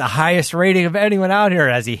 I got the highest rating of anyone out here,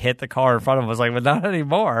 as he hit the car in front of him. I was like, but not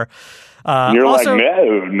anymore. You're also,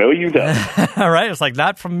 like, no, you don't. Right? It's like,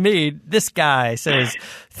 not from me. This guy says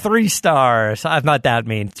 3 stars. I'm not that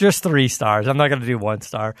mean. Just 3 stars. I'm not going to do 1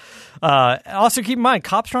 star. Also, keep in mind,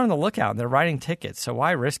 cops are on the lookout, and they're writing tickets, so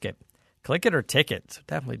why risk it? Click it or ticket. So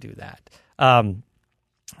definitely do that.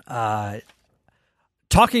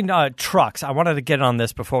 Talking trucks, I wanted to get on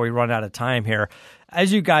this before we run out of time here.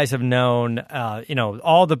 As you guys have known, one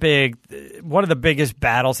of the biggest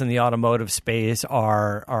battles in the automotive space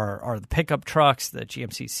are the pickup trucks, the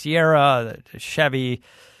GMC Sierra, the Chevy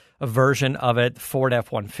version of it, Ford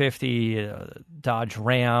F-150, Dodge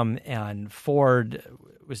Ram, and Ford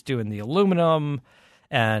was doing the aluminum,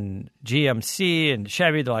 and GMC and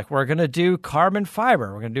Chevy, they're like, we're going to do carbon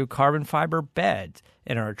fiber. We're going to do carbon fiber beds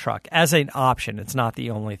in our truck as an option. It's not the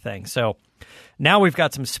only thing. So now we've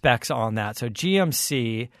got some specs on that. So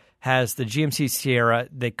GMC has the GMC Sierra,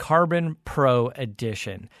 the CarbonPro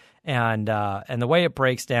edition. And the way it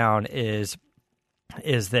breaks down is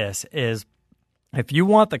if you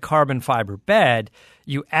want the carbon fiber bed,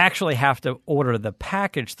 you actually have to order the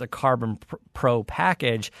package, the CarbonPro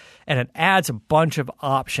package, and it adds a bunch of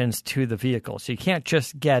options to the vehicle. So you can't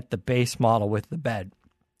just get the base model with the bed.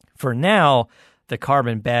 For now, the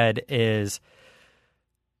carbon bed is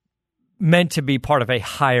meant to be part of a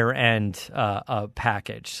higher end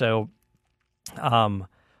package. So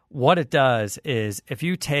what it does is if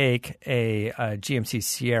you take a GMC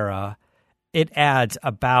Sierra, it adds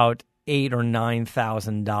about $8,000 or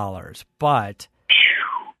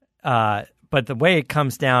 $9,000, but the way it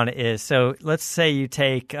comes down is, so let's say you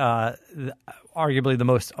take arguably the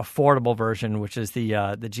most affordable version, which is the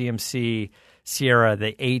GMC Sierra,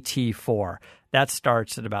 the AT4. That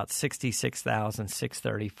starts at about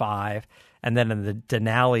 $66,635, and then in the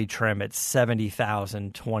Denali trim, it's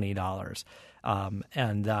 $70,020.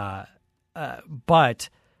 But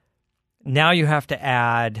now you have to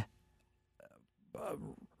add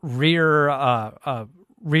rear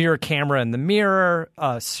camera in the mirror,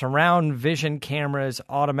 surround vision cameras,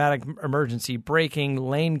 automatic emergency braking,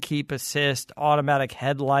 lane keep assist, automatic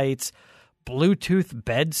headlights, Bluetooth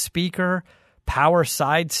bed speaker, power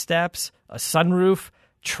side steps, a sunroof,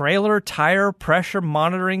 trailer tire pressure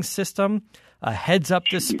monitoring system, a heads-up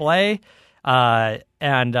display, and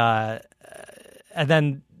then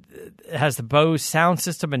it has the Bose sound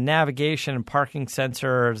system and navigation and parking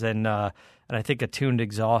sensors and I think a tuned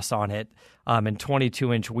exhaust on it, and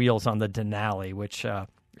 22-inch wheels on the Denali, which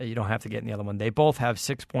you don't have to get in the other one. They both have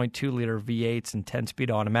 6.2-liter V8s and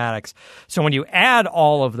 10-speed automatics. So when you add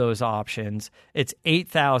all of those options, it's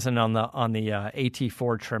 $8,000 on the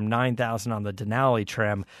AT4 trim, $9,000 on the Denali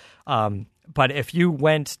trim. But if you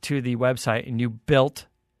went to the website and you built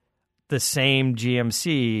the same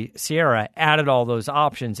GMC Sierra, added all those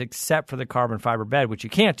options except for the carbon fiber bed, which you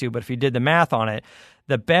can't do, but if you did the math on it,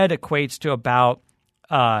 the bed equates to about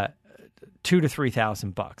 $2,000 to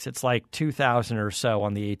 $3,000. It's like $2,000 or so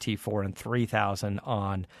on the AT4 and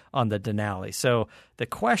 $3,000 on the Denali. So the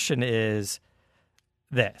question is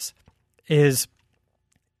this: is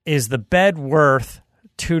the bed worth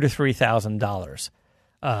 $2,000 to $3,000?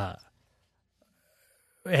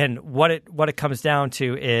 And what it comes down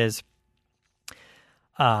to is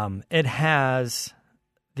it has.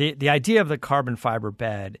 The idea of the carbon fiber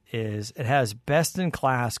bed is it has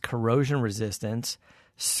best-in-class corrosion resistance,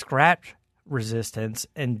 scratch resistance,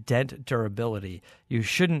 and dent durability. You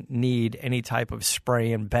shouldn't need any type of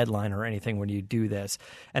spray and bed liner or anything when you do this.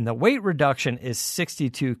 And the weight reduction is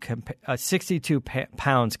 62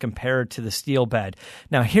 pounds compared to the steel bed.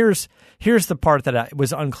 Now, here's the part that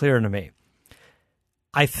was unclear to me.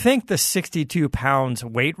 I think the 62 pounds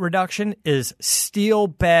weight reduction is steel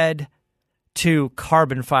bed to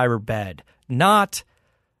carbon fiber bed, not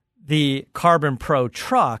the CarbonPro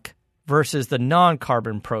truck versus the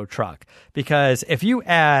non-CarbonPro truck. Because if you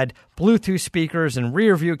add Bluetooth speakers and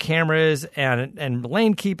rear view cameras and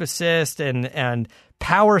lane keep assist and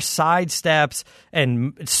power side steps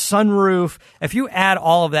and sunroof, if you add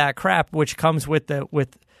all of that crap, which comes with the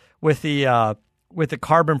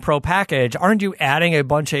CarbonPro package, aren't you adding a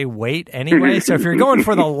bunch of weight anyway? So if you're going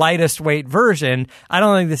for the lightest weight version, I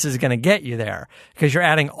don't think this is going to get you there because you're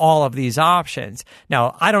adding all of these options.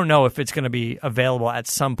 Now, I don't know if it's going to be available at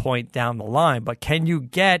some point down the line, but can you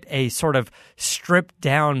get a sort of stripped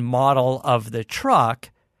down model of the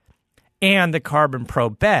truck and the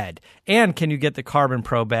CarbonPro bed? And can you get the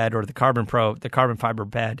CarbonPro bed or the carbon fiber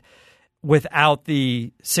bed without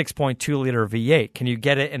the 6.2-liter V8? Can you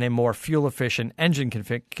get it in a more fuel-efficient engine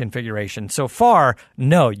configuration? So far,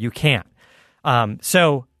 no, you can't.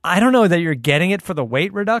 So I don't know that you're getting it for the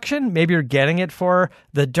weight reduction. Maybe you're getting it for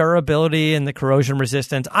the durability and the corrosion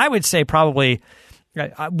resistance. I would say probably,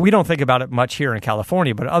 we don't think about it much here in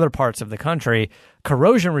California, but other parts of the country,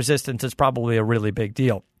 corrosion resistance is probably a really big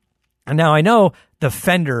deal. And now I know the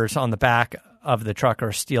fenders on the back of the truck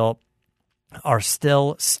are still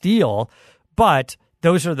steel, but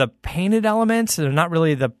those are the painted elements. They're not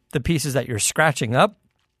really the pieces that you're scratching up.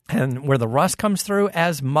 and where the rust comes through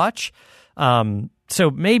as much. So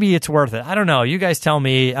maybe it's worth it. I don't know. You guys tell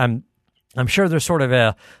me. I'm sure there's sort of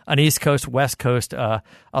an East Coast, West Coast a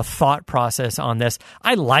thought process on this.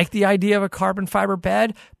 I like the idea of a carbon fiber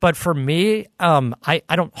bed, but for me, I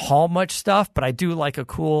don't haul much stuff, but I do like a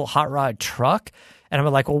cool hot rod truck. And I'm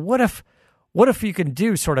like, well, what if you can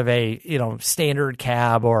do sort of a standard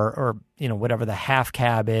cab or whatever the half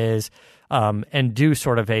cab is, and do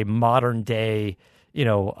sort of a modern day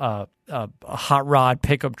a hot rod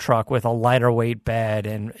pickup truck with a lighter weight bed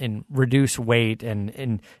and reduce weight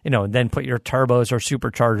and then put your turbos or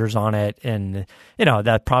superchargers on it, and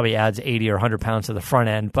that probably adds 80 or 100 pounds to the front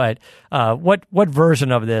end. But what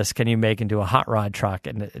version of this can you make into a hot rod truck?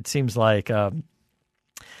 And it seems like I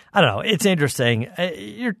don't know. It's interesting.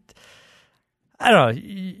 I don't know.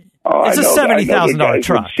 It's a $70,000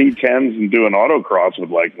 truck. C10s and do an autocross would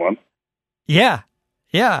like one. Yeah.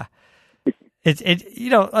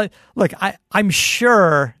 Look, I'm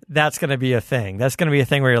sure that's going to be a thing. That's going to be a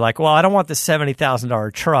thing where you're like, well, I don't want the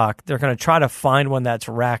 $70,000 truck. They're going to try to find one that's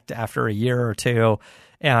wrecked after a year or two,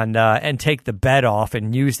 and take the bed off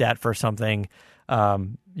and use that for something.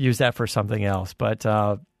 Use that for something else. But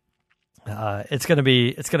it's going to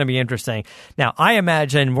be interesting. Now, I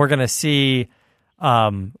imagine we're going to see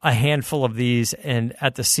a handful of these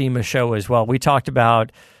at the SEMA show as well. We talked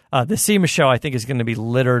about the SEMA show. I think is going to be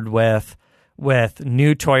littered with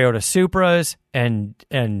new Toyota Supras and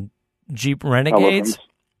Jeep Renegades.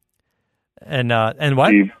 Elephants. And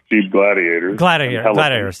what? Jeep Gladiators.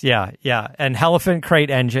 Gladiators, yeah. And Elephant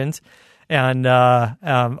crate engines. And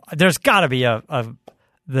there's got to be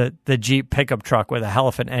the Jeep pickup truck with a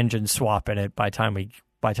Elephant engine swap in it by the time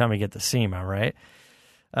we get to SEMA, right?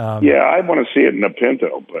 Yeah, I want to see it in a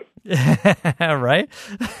Pinto, but right.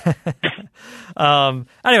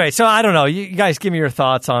 Anyway, so I don't know. You guys, give me your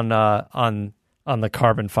thoughts on the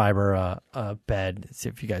carbon fiber bed. See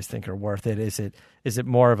if you guys think are worth it. Is it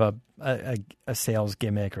more of a sales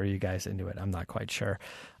gimmick, or are you guys into it? I'm not quite sure.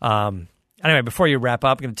 Anyway, before you wrap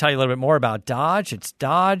up, I'm going to tell you a little bit more about Dodge. It's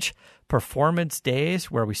Dodge Performance Days,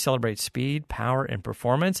 where we celebrate speed, power, and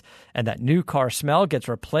performance, and that new car smell gets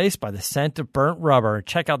replaced by the scent of burnt rubber.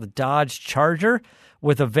 Check out the Dodge Charger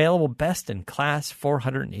with available best-in-class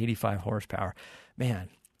 485 horsepower. Man,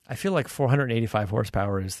 I feel like 485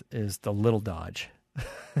 horsepower is the little Dodge.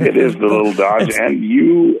 It is the little Dodge,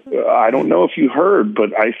 and I don't know if you heard, but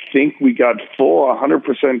I think we got full 100%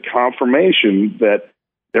 confirmation that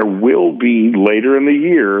there will be, later in the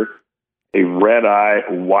year, a red-eye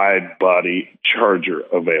wide-body Charger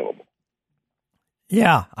available.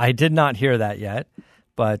 Yeah, I did not hear that yet,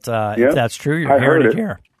 but if that's true, you're hearing it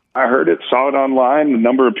here. I heard it, saw it online. A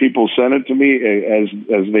number of people sent it to me as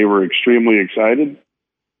they were extremely excited.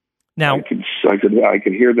 Now, I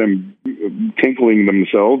could hear them tinkling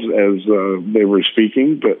themselves as they were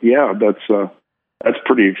speaking. But yeah, that's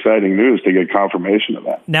pretty exciting news to get confirmation of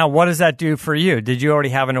that. Now, what does that do for you? Did you already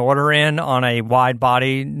have an order in on a wide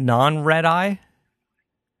body non-red eye?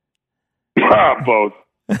 Both.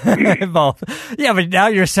 Both. Yeah, but now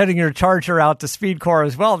you're sending your Charger out to Speed Core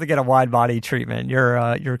as well to get a wide body treatment. Your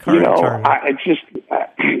current Charger.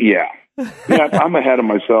 Yeah, I'm ahead of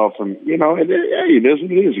myself, and it is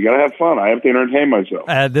what it is. You got to have fun. I have to entertain myself.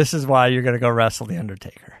 This is why you're going to go wrestle the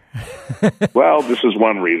Undertaker. Well, this is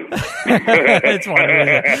one reason. It's one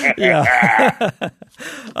reason. Yeah.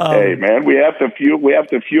 Hey, man, we have to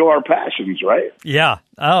fuel our passions, right? Yeah.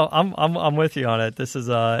 Oh, I'm with you on it. This is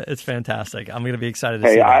it's fantastic. I'm going to be excited to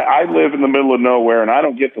see. Hey, I live in the middle of nowhere, and I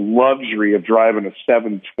don't get the luxury of driving a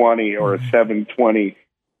 720 or a 720,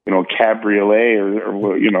 cabriolet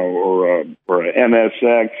or an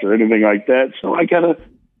NSX or anything like that. So I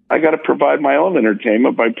gotta provide my own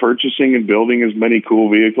entertainment by purchasing and building as many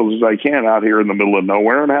cool vehicles as I can out here in the middle of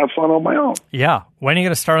nowhere and have fun on my own. Yeah. When are you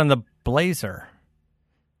going to start on the Blazer?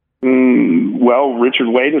 Well, Richard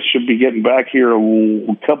Wadis should be getting back here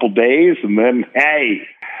a couple days, and then, hey,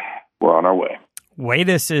 we're on our way.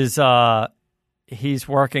 Wadis is he's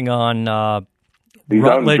working on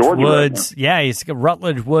Rutledge Woods. Right, yeah, he's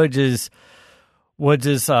Rutledge Woods is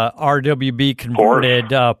RWB converted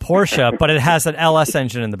Porsche, but it has an LS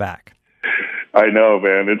engine in the back. I know,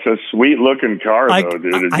 man. It's a sweet looking car, though,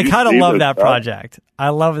 dude. I kind of love that project. I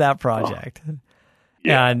love that project.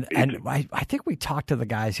 Yeah, and I think we talked to the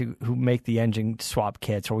guys who make the engine swap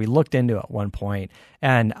kits, or we looked into it at one point.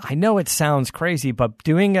 And I know it sounds crazy, but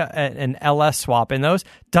doing an LS swap in those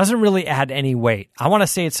doesn't really add any weight. I want to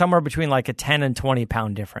say it's somewhere between like a 10 and 20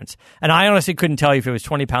 pound difference. And I honestly couldn't tell you if it was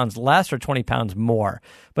 20 pounds less or 20 pounds more.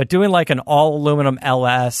 But doing like an all aluminum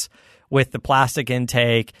LS with the plastic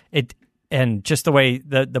intake, and just the way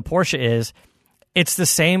the Porsche is, it's the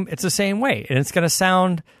same weight, and it's going to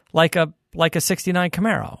sound like a 69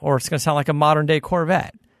 Camaro, or it's going to sound like a modern day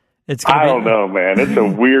Corvette. I don't know, man. It's a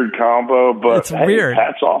weird combo, but it's weird.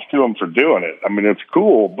 Hats off to them for doing it. I mean, it's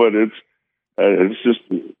cool, but it's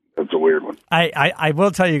a weird one. I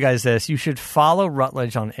will tell you guys this. You should follow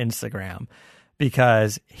Rutledge on Instagram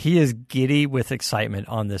because he is giddy with excitement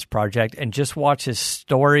on this project, and just watch his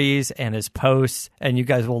stories and his posts, and you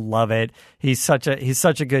guys will love it. He's such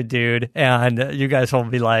a good dude, and you guys will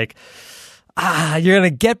be like, you're going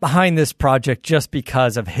to get behind this project just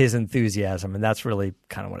because of his enthusiasm, and that's really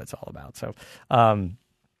kind of what it's all about. So I'm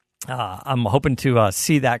hoping to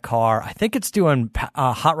see that car. I think it's doing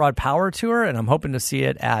a Hot Rod Power Tour, and I'm hoping to see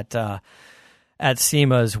it at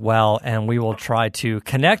SEMA as well, and we will try to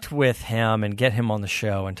connect with him and get him on the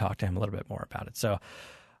show and talk to him a little bit more about it. So,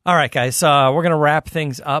 all right, guys, we're going to wrap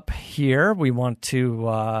things up here. We want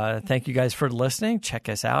to thank you guys for listening. Check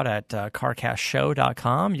us out at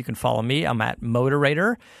carcastshow.com. You can follow me. I'm at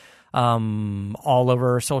Motorator all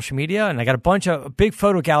over social media, and I got a big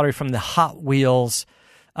photo gallery from the Hot Wheels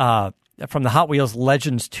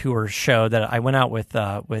Legends Tour show that I went out with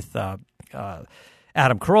Adam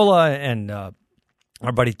Carolla and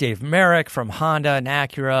our buddy Dave Merrick from Honda and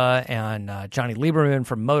Acura, and Johnny Lieberman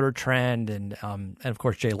from Motor Trend, and of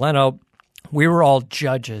course Jay Leno. We were all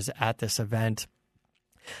judges at this event.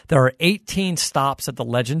 There are 18 stops at the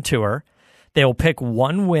Legend Tour. They will pick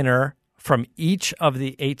one winner from each of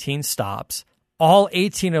the 18 stops. All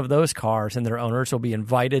 18 of those cars and their owners will be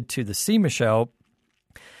invited to the SEMA show,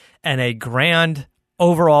 and a grand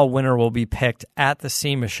overall winner will be picked at the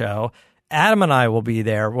SEMA show. Adam and I will be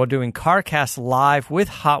there. We're doing CarCast live with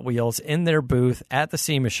Hot Wheels in their booth at the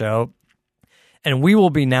SEMA show, and we will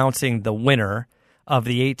be announcing the winner of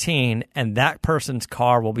the 18, and that person's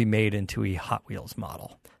car will be made into a Hot Wheels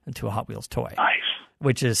model, into a Hot Wheels toy. Nice.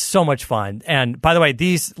 Which is so much fun. And by the way,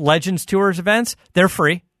 these Legends Tours events, they're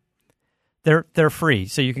free. They're free,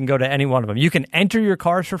 so you can go to any one of them. You can enter your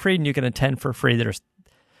cars for free, and you can attend for free. There's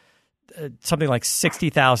something like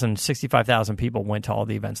 65,000 people went to all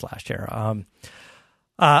the events last year. All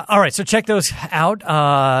right, so check those out.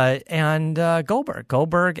 And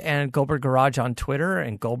Goldberg and Goldberg Garage on Twitter,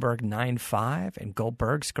 and Goldberg95 and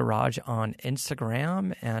Goldberg's Garage on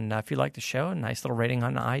Instagram. And if you like the show, a nice little rating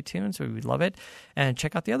on iTunes, we would love it. And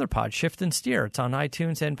check out the other pod, Shift and Steer. It's on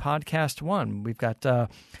iTunes and Podcast One. We've got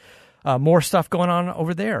more stuff going on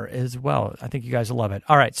over there as well. I think you guys will love it.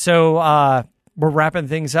 All right, so we're wrapping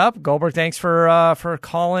things up. Goldberg, thanks for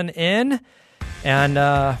calling in, and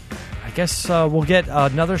I guess we'll get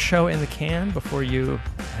another show in the can before you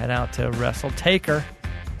head out to Wrestle Taker.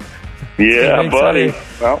 Yeah, buddy.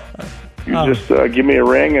 Well, you just give me a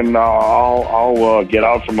ring, and I'll get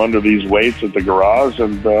out from under these weights at the garage,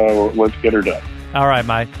 and let's get her done. All right,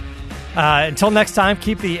 Mike. Until next time,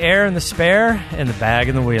 keep the air in the spare and the bag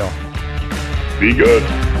in the wheel. Be good.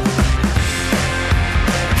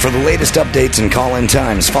 For the latest updates and call-in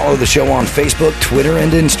times, follow the show on Facebook, Twitter,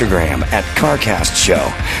 and Instagram at CarCast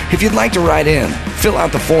Show. If you'd like to write in, fill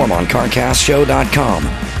out the form on carcastshow.com.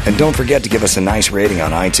 And don't forget to give us a nice rating on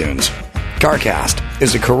iTunes. CarCast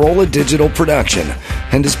is a Corolla digital production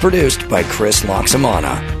and is produced by Chris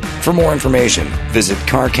Loxamana. For more information, visit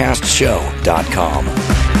carcastshow.com.